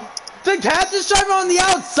 Oh! The Cactus Driver on the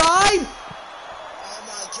outside?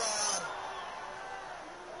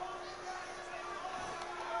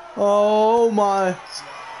 Oh my.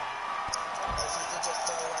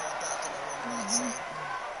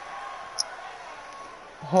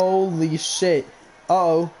 Holy shit.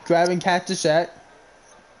 Uh-oh. Grabbing Cactus Jack.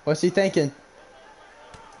 What's he thinking?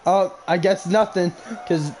 Oh, I guess nothing.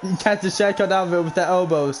 Because Cactus Jack got out of it with the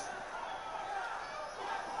elbows.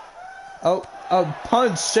 Oh, a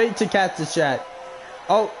punch straight to Cactus Jack.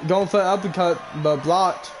 Oh, going for an uppercut, but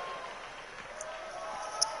blocked.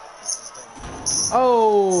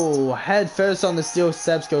 Oh, head first on the steel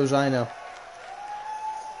steps goes Rhino.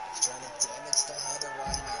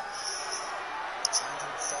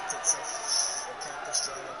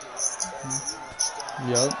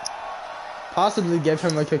 Yup. Possibly give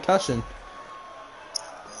him a concussion. Maybe.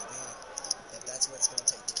 If that's what it's going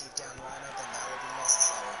to take to keep down Rhino, then that will be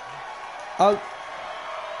necessary. Oh.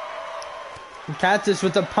 Cactus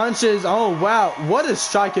with the punches. Oh, wow. What a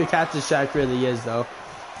striker Cactus Jack really is, though.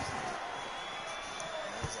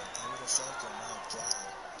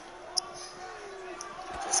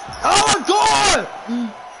 Oh, my God!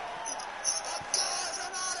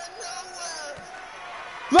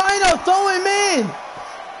 Rhino, throw him in!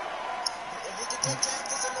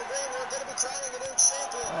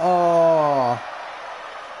 Oh.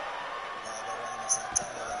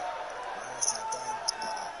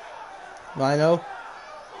 Rhino.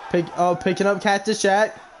 Picking up Cactus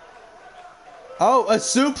Jack. Oh, a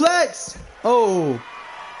suplex! Oh.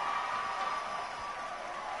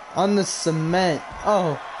 On the cement.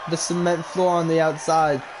 Oh, the cement floor on the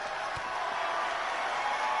outside.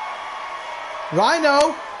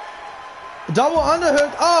 Rhino! Double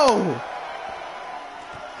underhook. Oh!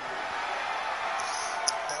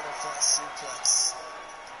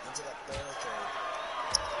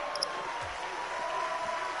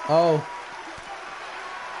 Oh.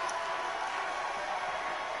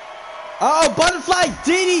 Oh, butterfly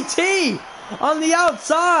DDT on the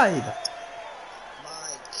outside.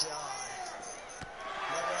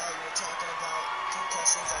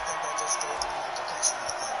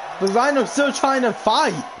 But Rhino's still trying to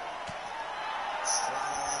fight.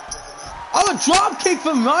 Oh, a drop kick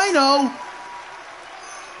from Rhino. Rhino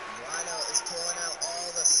is pulling out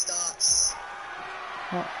all the stops.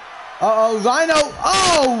 Uh-oh, Rhino.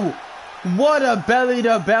 Oh! What a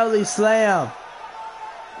belly-to-belly slam.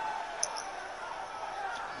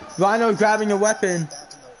 Rhino grabbing a weapon.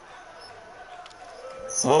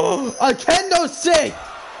 Oh, a kendo stick!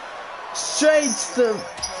 Straight to...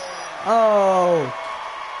 Oh.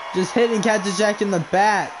 Just hitting Cactus Jack in the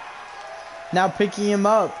back. Now picking him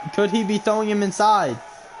up. Could he be throwing him inside?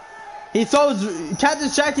 He throws...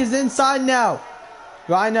 Cactus Jack is inside now.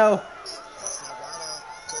 Rhino.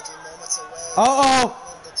 Uh-oh.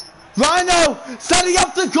 Rhino setting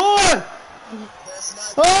up the gore.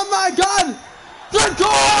 Oh my god. The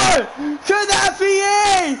gore. Could that be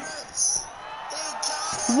it?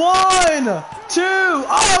 1, 2.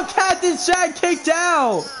 Oh, Cactus Jack kicked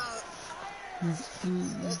out.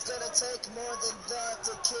 It's gonna take more than that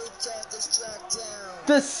to keep Cactus Jack down.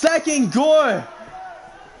 The second gore.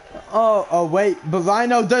 Oh, wait. But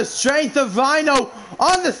Rhino, the strength of Rhino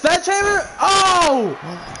on the sledgehammer. Oh.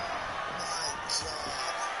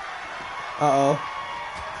 Uh-oh.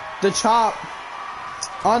 The chop.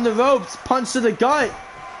 On the ropes. Punch to the gut.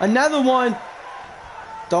 Another one.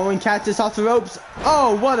 Throwing Cactus off the ropes.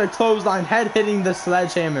 Oh, what a clothesline. Head hitting the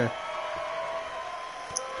sledgehammer.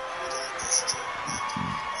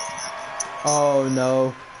 Oh,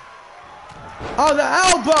 no. Oh, the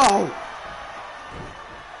elbow!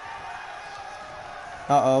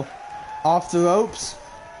 Uh-oh. Off the ropes.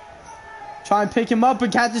 Try and pick him up,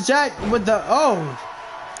 but Cactus Jack with the... Oh!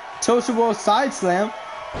 Total side slam.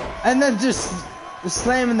 And then just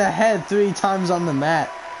slamming the head 3 times on the mat.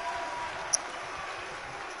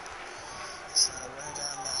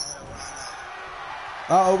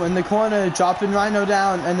 Uh-oh, in the corner, dropping Rhino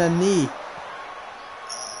down, and a knee.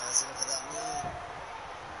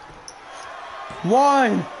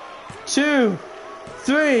 1, 2,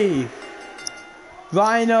 3.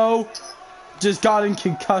 Rhino just got a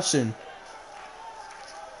concussion.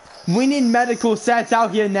 We need medical stats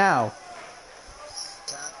out here now.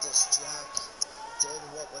 Cactus Jack did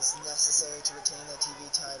what was necessary to retain the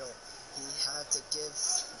TV title. He had to give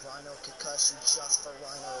Rhino concussion just for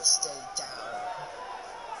Rhino to stay down.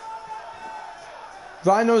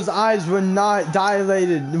 Rhino's eyes were not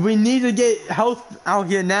dilated. We need to get health out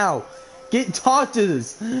here now. Get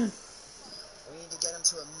doctors. We need to get him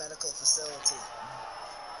to a medical facility.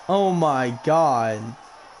 Oh my god.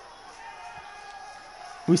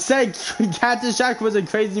 We said Cactus Jack was a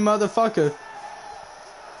crazy motherfucker.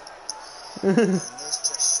 And this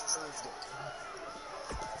just proved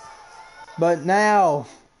it. But now,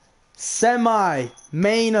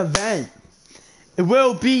 semi-main event. It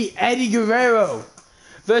will be Eddie Guerrero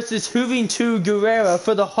versus Juventud Guerrera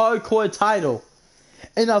for the Hardcore title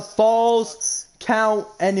in a Falls Count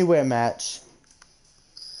Anywhere match.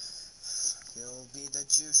 It will be the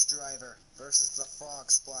Juice Driver versus the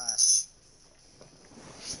Frog Splash.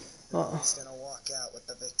 Who's gonna walk out with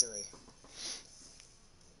the victory?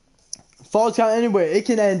 Falls Count Anywhere. It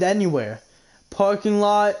can end anywhere. Parking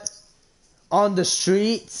lot, on the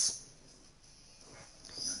streets.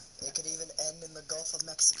 It could even end in the Gulf of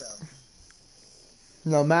Mexico.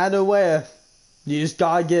 No matter where, you just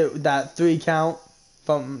gotta get that 3 count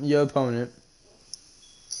from your opponent.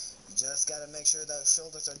 You just gotta make sure those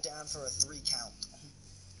shoulders are down for a 3 count.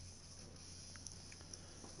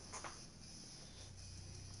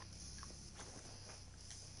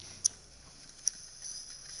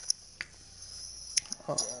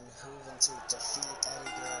 And Juventud defeat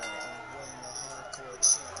Eddie Guerrero and win the Hardcore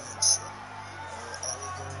Championship.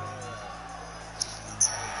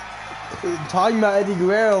 Eddie Guerrero. Talking about Eddie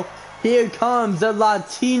Guerrero, here comes the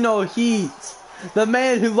Latino Heat. The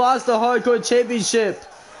man who lost the Hardcore Championship.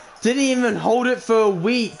 Didn't even hold it for a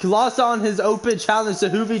week. Lost on his open challenge to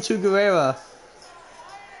Juventud Guerrera.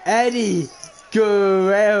 Eddie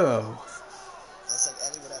Guerrero. Looks like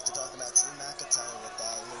Eddie would have to talk about Drew McIntyre with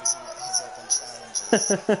losing his open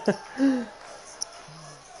challenges.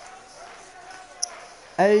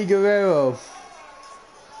 Eddie Guerrero.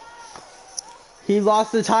 He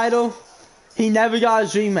lost the title. He never got a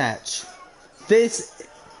dream match. This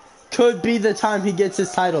could be the time he gets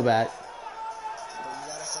his title back. But you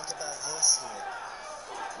gotta think about this here.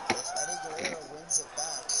 If Eddie Guerrero wins it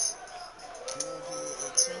back, he will be a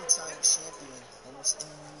 2-time champion almost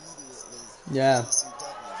immediately. Yeah. ECW.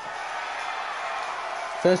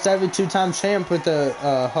 First ever 2-time champ with the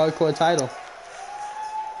Hardcore title. But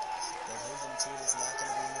Juventud is not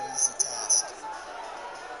going to be no easy task.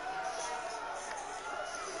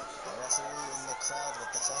 The referee in the crowd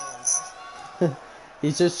with the fans.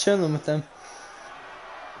 He's just chilling with them.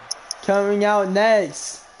 Coming out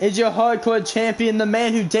next is your hardcore champion, the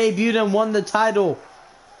man who debuted and won the title,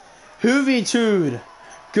 Juventud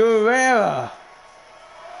Guerrera.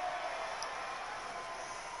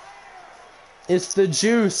 It's the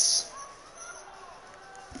Juice.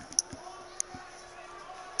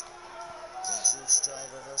 The Juice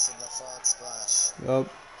driver versus the Frog Splash. Yup.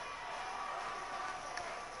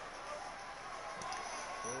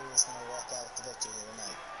 Who's gonna walk out with the victory here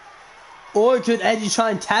tonight? Or could Eddie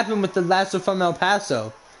try and tap him with the lasso from El Paso?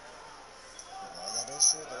 Well, that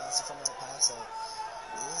is true. The lasso from El Paso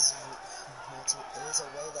is a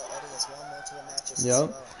way that Eddie has won multiple matches as Yup.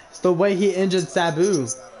 well. It's the way he injured Sabu.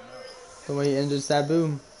 Just not enough. The way he injured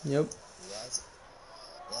Sabu. Yep. Yes.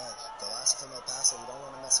 Yeah, the lasso from El Paso, you don't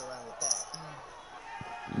want to mess around with that.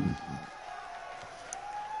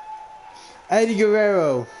 Eddie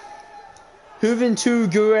Guerrero.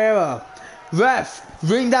 Juventud Guerrera. Ref,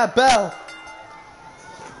 ring that bell. I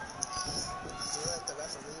feel like the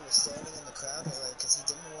referee was standing in the crowd because he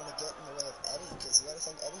didn't want to get in the way of Eddie, because you got to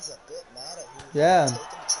think Eddie's a bit mad at who Yeah. taking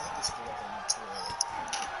the championship away from him too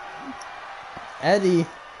early. Eddie,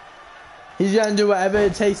 he's gonna do whatever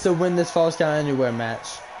it takes to win this Falls Count Anywhere match.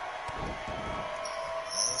 That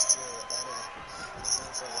is true. Eddie, he's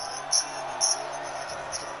in for lying, cheating, and stealing, and I can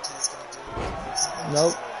almost guarantee he's going to do it.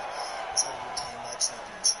 Nope. He's going to retain that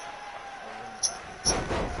championship. Or win the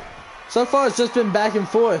championship. So far, it's just been back and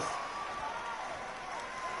forth.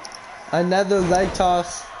 Another leg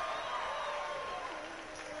toss.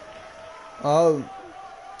 Oh.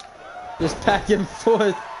 Just back and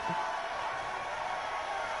forth. Back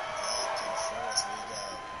and forth we go.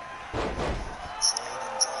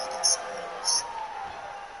 Trading dragon squares.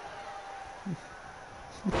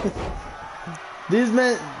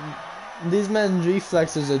 These men's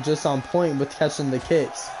reflexes are just on point with catching the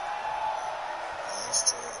kicks. That is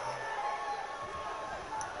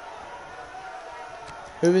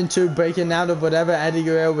true. Moving to breaking out of whatever Eddie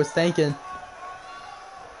Guerrero was thinking.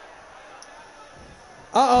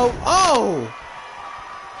 Uh-oh. Oh!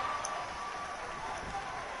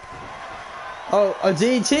 Oh, a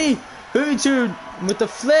DT. Moving to with the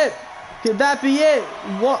flip. Could that be it?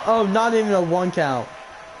 What? Oh, not even a one count.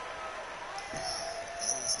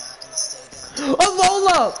 Eddie's not going to stay down. A roll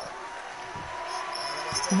up.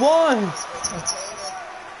 One.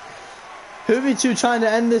 Juventud trying to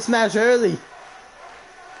end this match early.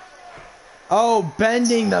 Oh,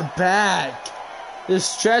 bending the back.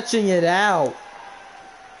 Just stretching it out.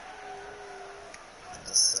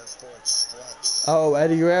 The surfboard stretch. Oh,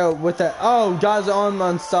 Eddie Guerrero with that. Oh, got his arm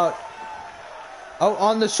unstuck. Oh,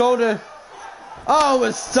 on the shoulder. Oh,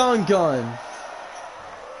 a stun gun.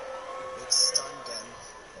 Big stun gun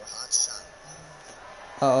or hot shot.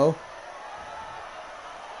 Uh-oh.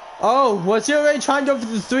 Oh, was he already trying to go for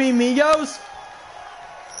the three amigos?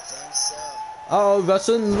 I think so. Uh-oh,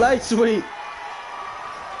 Russian leg sweep.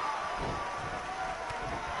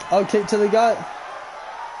 Oh, kick to the gut.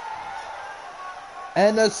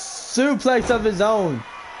 And a suplex of his own.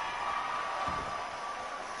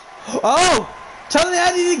 Oh! Telling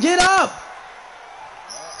Eddie to get up!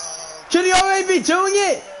 Could he already be doing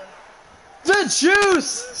it? The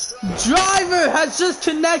Juice driver has just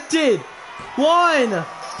connected. 1,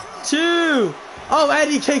 2. Oh,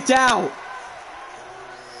 Eddie kicked out.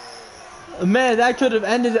 Man, that could have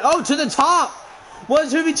ended it. Oh, to the top. What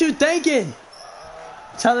is Juventud thinking?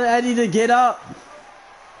 Telling Eddie to get up.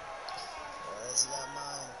 Where's he got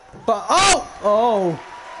mine? But, oh.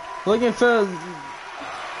 Looking for...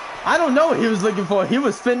 I don't know what he was looking for. He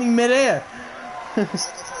was spinning midair. He's looking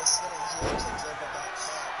for a spinning heel kick there, but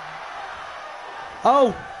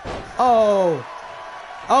got caught.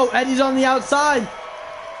 Oh, Eddie's on the outside.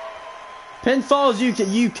 Pinfalls,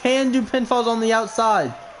 you can do pinfalls on the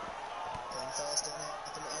outside. Pinfall's gonna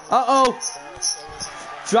happen anyway. Uh-oh.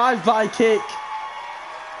 Drive-by kick.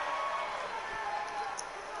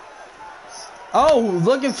 Oh,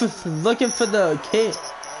 looking for the kick.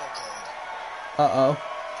 Uh-oh.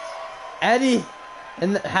 Eddie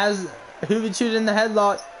has Juventud in the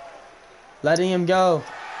headlock. Letting him go.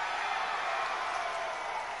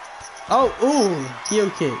 Oh, ooh, heel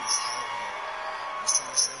kick. He's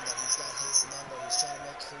trying to show him that he's got his number. He's trying to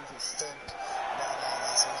make Juve think about all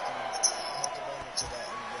that so he can take advantage of that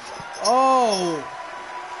and win that. Oh.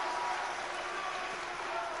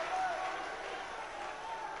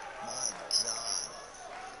 My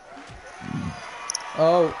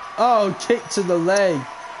God. Oh, kick to the leg.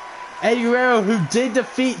 Eddie Guerrero, who did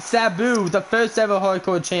defeat Sabu, the first ever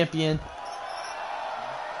hardcore champion.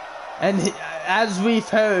 And as we've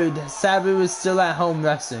heard, Sabu is still at home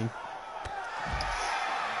resting.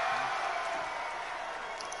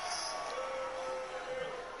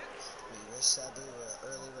 Shabu,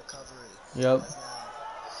 early recovery. Yep.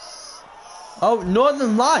 Oh,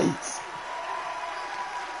 Northern Lights.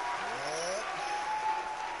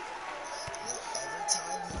 Every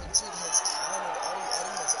time Juventud has countered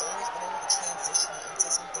Eddie has always been able to transition into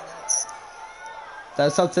something else.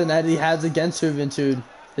 That's something Eddie has against Juventud.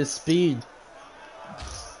 His speed.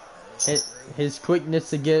 His quickness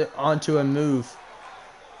to get onto a move.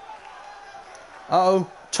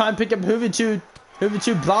 Uh-oh. Try and pick up Juventud.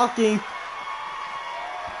 Juventud blocking.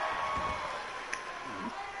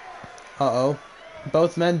 Uh-oh.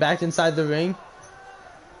 Both men back inside the ring.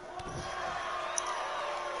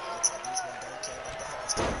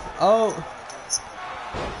 Oh.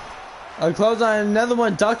 A clothesline, another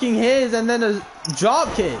one ducking his, and then a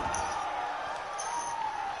drop kick.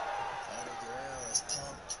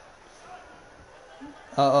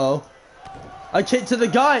 Uh-oh. A kick to the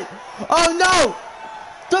gut. Oh no!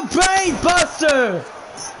 The brain buster!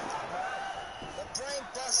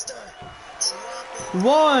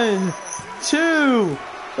 One, two.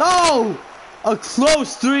 Oh! A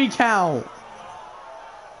close 3 count.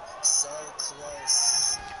 So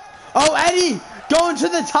close. Oh, Eddie! Going to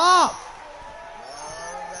the top!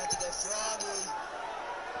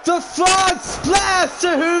 The frog splash to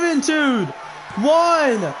Juventud!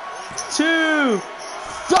 1, 2.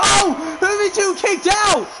 Oh! Juventud kicked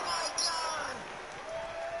out!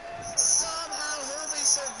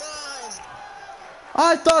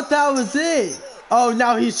 I thought that was it. Oh,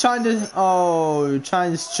 now he's trying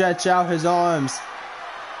to stretch out his arms.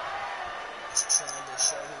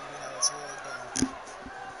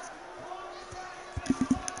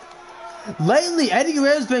 Lately, Eddie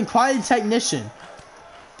Guerrero's been quite a technician.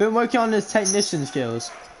 Been working on his technician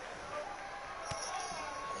skills.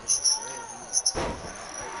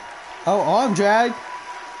 Oh, arm drag.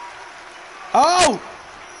 Oh!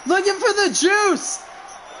 Looking for the juice!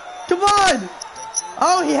 Come on!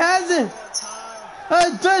 Oh, he has it!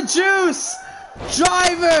 The juice!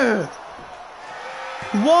 Driver!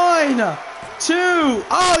 1, 2.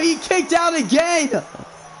 Oh, he kicked out again!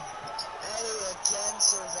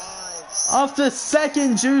 Off the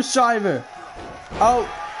second juice driver. Oh.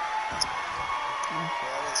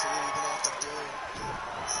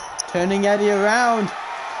 Turning Eddie around.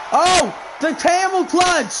 Oh! The camel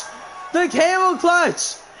clutch! The camel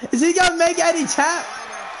clutch! Is he gonna make Eddie tap?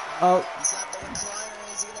 Oh.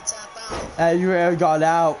 Eddie Guerrero got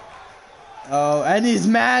out. Oh, Eddie's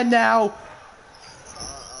mad now.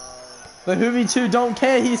 But Juventud don't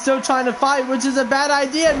care. He's still trying to fight, which is a bad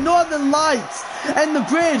idea. Northern Lights and the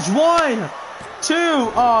bridge. 1, 2.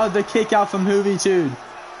 Oh, the kick out from Juventud.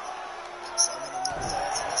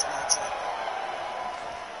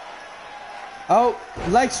 Oh,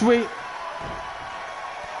 leg sweep.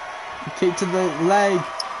 Kick to the leg.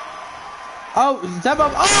 Oh, step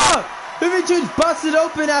up. Oh! Juventud's busted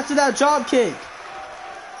open after that drop kick.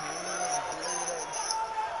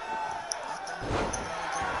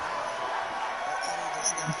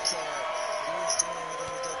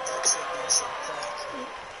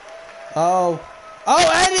 Oh. Oh,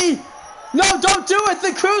 Eddie! No, don't do it!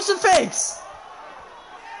 The crucifix!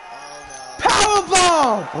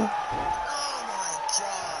 Powerbomb! Oh my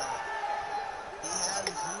god! He had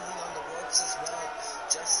him moving on the ropes as well,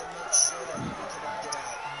 just to make sure that he couldn't get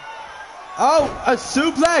out. Oh, a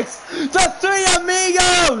suplex! The Three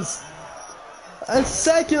Amigos! A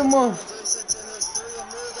second one.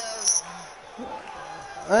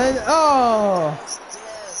 And oh!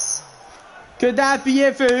 Could that be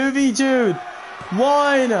it for Juventud?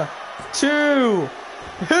 1, 2.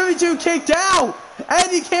 Juventud kicked out!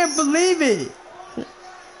 Eddie can't believe it!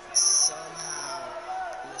 Somehow,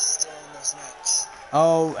 we're still in this match.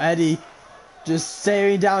 Oh, Eddie. Just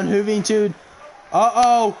staring down Juventud.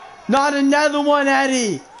 Uh-oh! Not another one,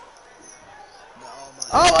 Eddie!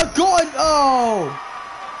 Oh, a good! Oh!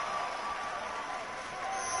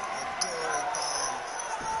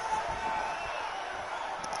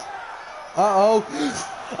 Uh-oh.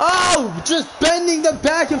 Oh! Just bending the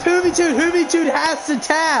back of Juventud. Juventud has to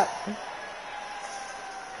tap.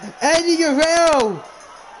 Eddie Guerrero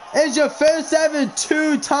is your first ever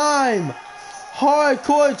 2-time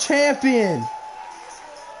hardcore champion.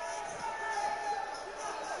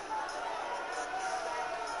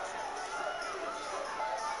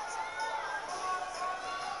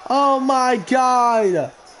 Oh my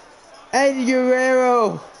god. Eddie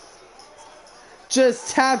Guerrero just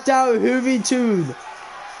tapped out Juventud.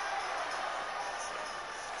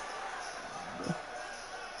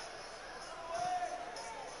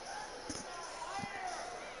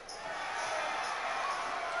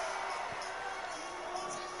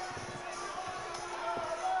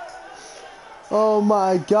 Oh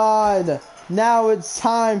my god. Now it's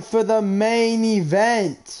time for the main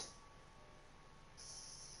event.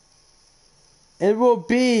 It will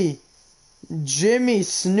be Jimmy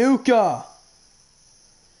Snuka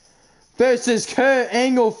versus Kurt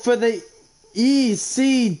Angle for the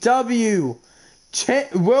ECW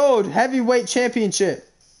World Heavyweight Championship.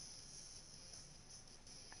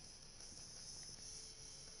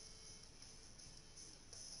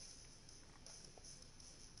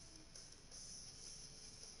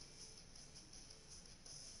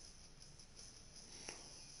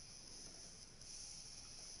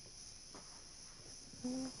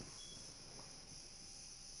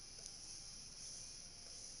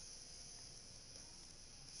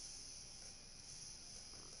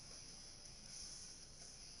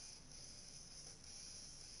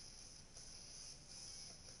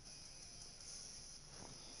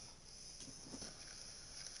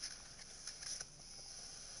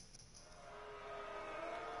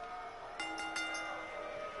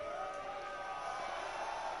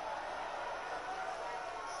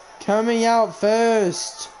 Coming out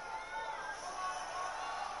first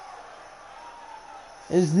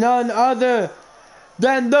is none other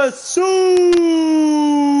than the Superfly,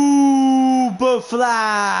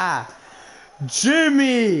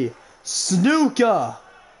 Jimmy Snuka.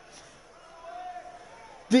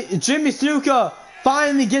 Jimmy Snuka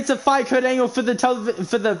finally gets to fight Kurt Angle for the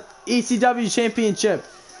ECW Championship.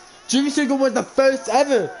 Jimmy Snuka was the first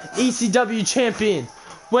ever ECW champion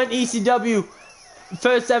when ECW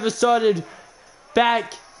first ever started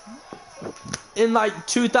back in like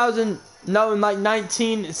 2000, no, in like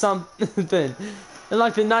 19 something, in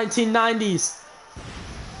like the 1990s.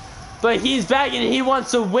 But he's back and he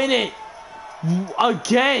wants to win it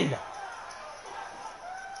again.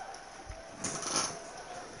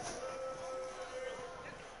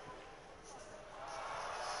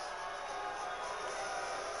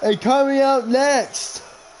 And coming out next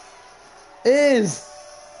is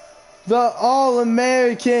the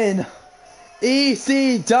All-American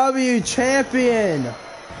ECW Champion,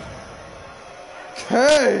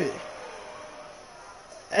 Kurt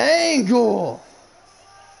Angle.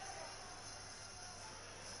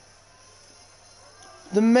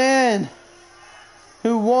 The man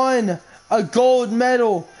who won a gold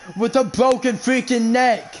medal with a broken freaking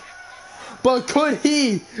neck. But could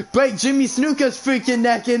he break Jimmy Snuka's freaking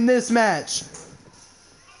neck in this match?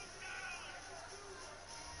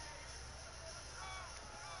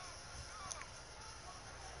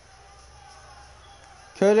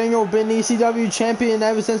 Kurt Angle been ECW champion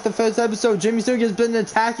ever since the first episode. Jimmy Snuka has been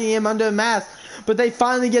attacking him under a mask, but they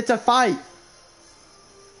finally get to fight.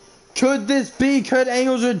 Could this be Kurt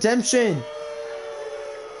Angle's redemption?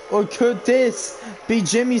 Or could this be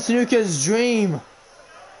Jimmy Snuka's dream?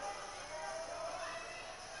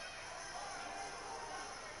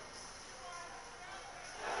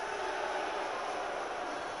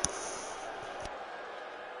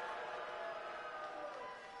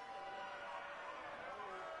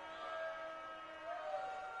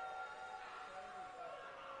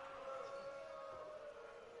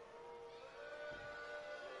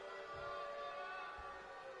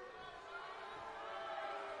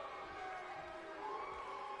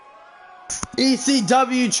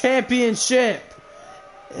 ECW Championship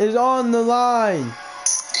is on the line.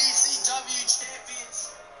 ECW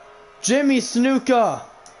Champions. Jimmy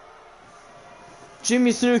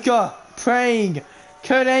Snuka praying.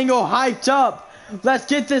 Kurt Angle hyped up. Let's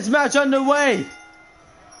get this match underway. Here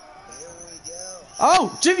we go.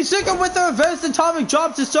 Oh, Jimmy Snuka with the reverse atomic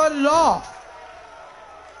drop to start it off.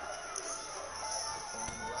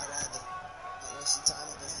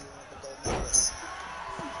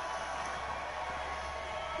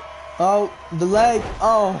 Oh, the leg.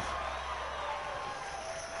 Oh.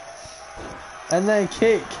 And then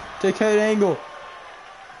kick to Kurt Angle.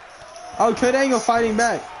 Oh, Kurt Angle fighting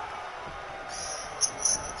back.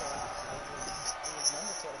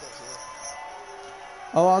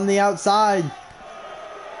 Oh, on the outside.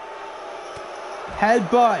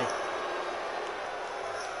 Headbutt.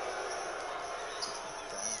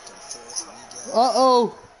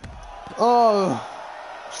 Uh-oh. Oh.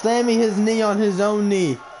 Slamming his knee on his own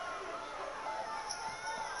knee.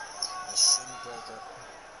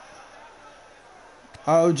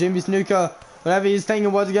 Oh, Jimmy Snuka, whatever he's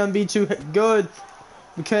thinking wasn't going to be too good.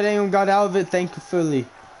 But Kurt Angle got out of it, thankfully.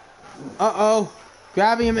 Uh-oh.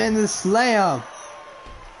 Grabbing him in the slam.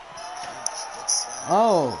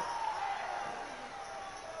 Oh.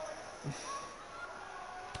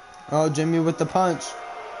 Oh, Jimmy with the punch.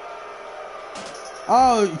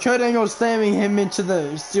 Oh, Kurt Angle slamming him into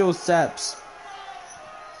the steel steps.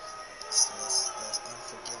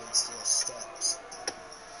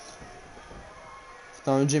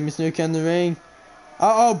 Throwing Jimmy Snuka in the ring.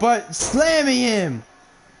 Uh-oh, but slamming him.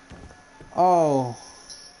 Oh.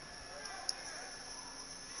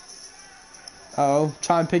 Uh-oh,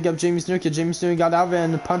 trying to pick up Jimmy Snuka. Jimmy Snuka got out of it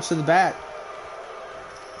and a punch to the back.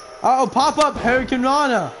 Uh-oh, pop up Hurricane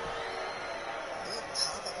Rana.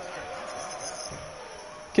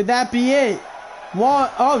 Could that be it? One,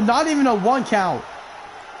 oh, not even a 1 count.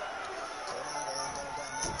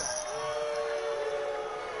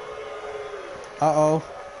 Uh-oh.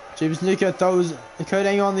 Jimmy Snuka throws Kurt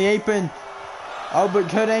Angle on the apron. Oh, but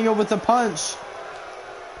Kurt Angle with the punch.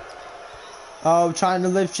 Oh, trying to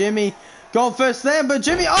lift Jimmy. Going for a slam, but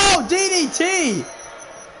Jimmy, oh, DDT!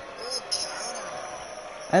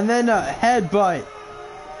 And then a headbutt.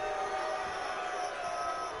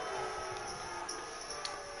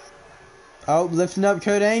 Oh, lifting up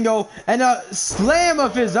Kurt Angle. And a slam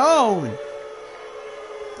of his own.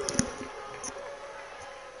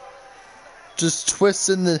 Just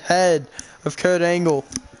twisting the head of Kurt Angle.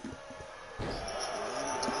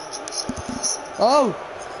 Oh,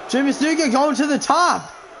 Jimmy Snuka going to the top.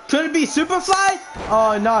 Could it be Superfly?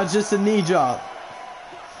 Oh, no, just a knee drop.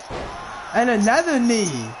 And another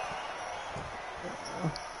knee.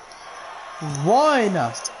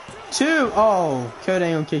 1, 2. Oh, Kurt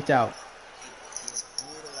Angle kicked out. He's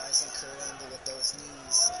brutalizing Kurt Angle with those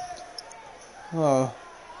knees. Oh.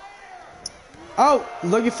 Oh,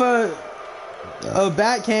 looking for a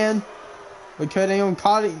backhand. But Kurt Angle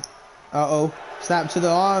caught it. Uh-oh. Snap to the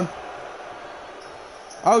arm.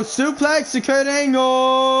 Oh, suplex to Kurt Angle.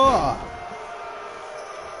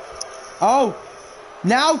 Oh.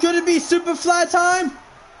 Now could it be Superfly time?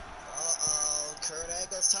 Uh-oh. Kurt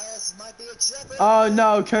Angle's tires might be a jeopardy. Oh,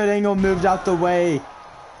 no. Kurt Angle moved out the way.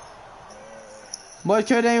 What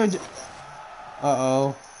Kurt Angle...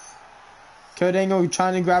 Uh-oh. Kurt Angle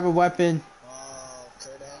trying to grab a weapon. Oh,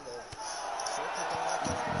 Kurt Angle. Kurt Angle not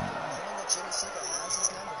getting knowing that Jimmy Snuka has his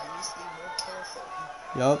number. He needs to be more careful.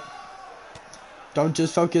 Yup. Don't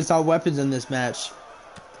just focus on weapons in this match.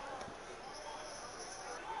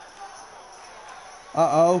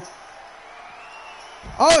 Uh-oh.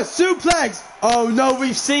 Oh, a suplex! Oh, no,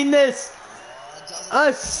 we've seen this.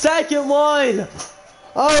 A second one.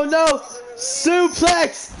 Oh, no.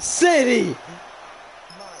 Suplex City. My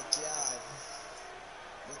God.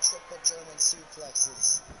 The triple German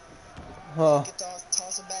suplexes. Oh. You could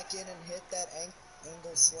toss him back in and hit that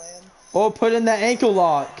angle slam. Or put in the ankle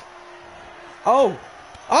lock. Oh.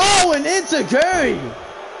 Oh, an Enziguri.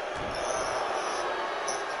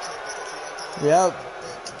 Yep.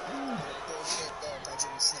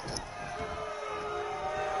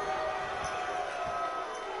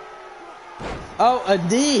 Oh, a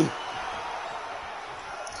D.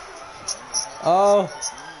 Oh.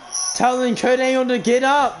 Telling Kurt Angle to get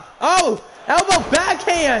up. Oh, elbow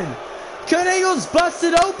backhand. Kurt Angle's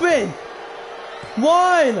busted open.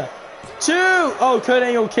 1, 2. Oh, Kurt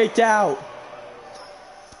Angle kicked out.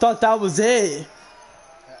 Thought that was it.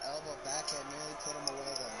 Elbow backhand nearly put him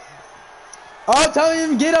away then. Oh, telling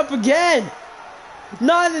him to get up again.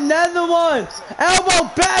 Not another one. Elbow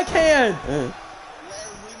backhand. Well,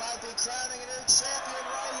 we might be crowning a new champion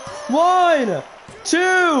right here. 1,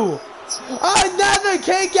 2. Another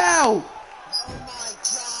kick out. Oh my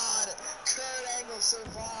God. Kurt Angle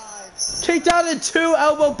survives. Kicked out in 2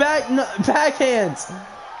 elbow backhands. The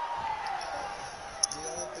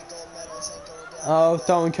Olympic gold medals ain't going down. Oh,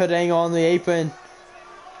 throwing Kurt Angle on the apron.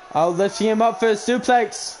 Oh, lifting him up for a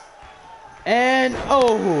suplex. And,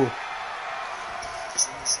 oh.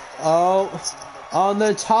 Oh, on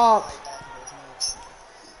the top.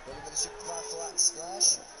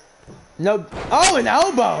 No. Oh, an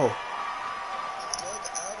elbow.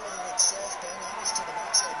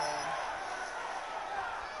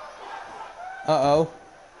 Uh-oh.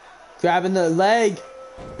 Grabbing the leg.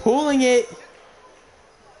 Pulling it.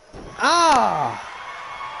 Ah.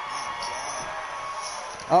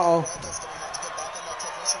 Uh-oh.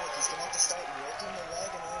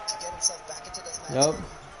 Yep.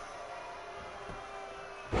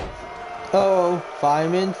 Uh-oh.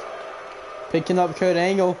 Fireman. Picking up Kurt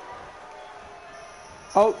Angle.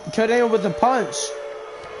 Oh, Kurt Angle with a punch.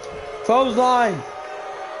 Clothesline.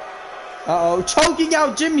 Uh-oh. Choking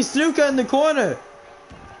out Jimmy Snuka in the corner.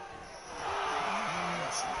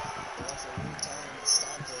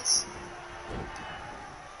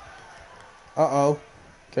 Uh-oh.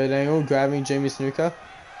 Kurt Angle grabbing Jimmy Snuka.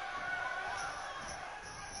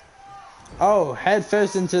 Oh, head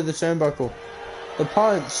first into the turnbuckle. The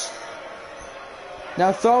punch.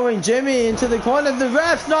 Now throwing Jimmy into the corner. The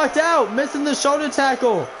ref's knocked out. Missing the shoulder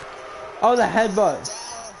tackle. Oh, the headbutt.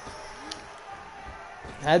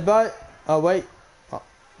 Headbutt. Oh, wait. Oh.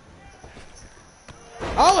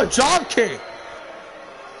 Oh, a drop kick.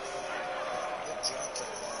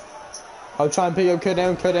 I'll try and pick up Kurt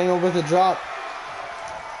Angle with a drop.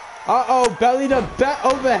 Uh-oh, belly to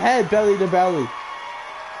overhead, belly to belly.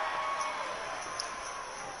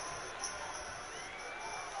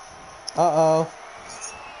 Uh-oh.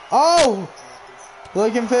 Oh!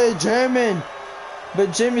 Looking for a German.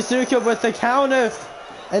 But Jimmy Snuka with the counter.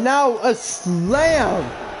 And now a slam.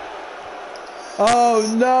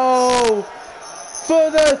 Oh no! For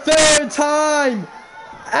the third time!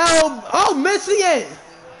 Oh, missing it!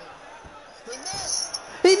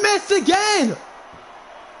 He missed again!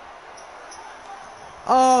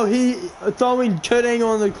 Oh, he throwing Kurt Angle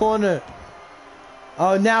on the corner.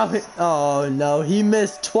 Oh, now oh no, he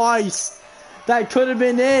missed twice. That could have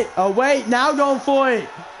been it. Oh wait, now going for it.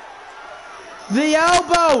 The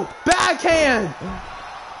elbow, backhand.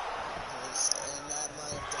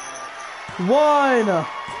 1,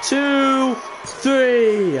 2,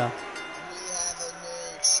 3.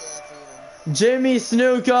 Jimmy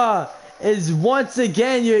Snuka is once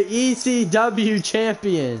again your ECW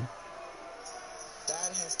champion. That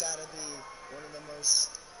has got to be one of the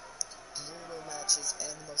most brutal matches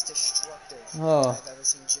and the most destructive I've ever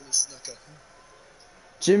seen Jimmy Snuka.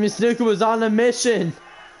 Jimmy Snuka was on a mission.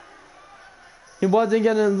 He wasn't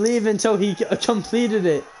gonna leave until he completed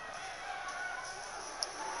it.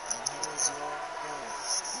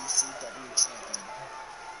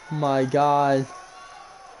 My God.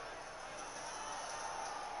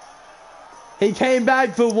 He came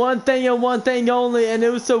back for one thing and one thing only, and it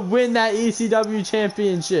was to win that ECW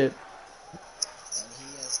championship. And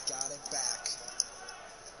he has got it back.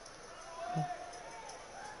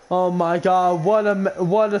 Oh my God,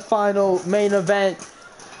 what a final main event.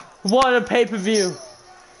 What a pay-per-view.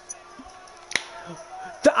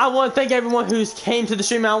 I want to thank everyone who's came to the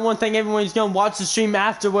stream. I want to thank everyone who's going to watch the stream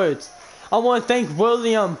afterwards. I want to thank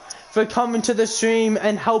William for coming to the stream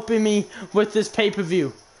and helping me with this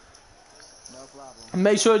pay-per-view. No problem.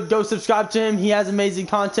 Make sure to go subscribe to him. He has amazing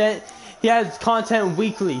content. He has content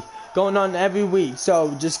weekly going on every week.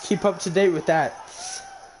 So just keep up to date with that.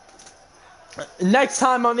 Next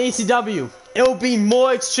time on ECW, it will be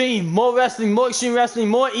more extreme, more wrestling, more extreme wrestling,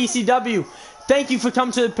 more ECW. Thank you for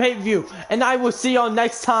coming to the pay-per-view, and I will see y'all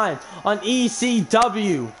next time on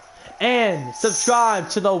ECW. And subscribe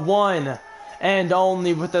to the one and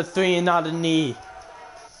only with a 3 and not a knee.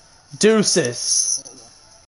 Deuces.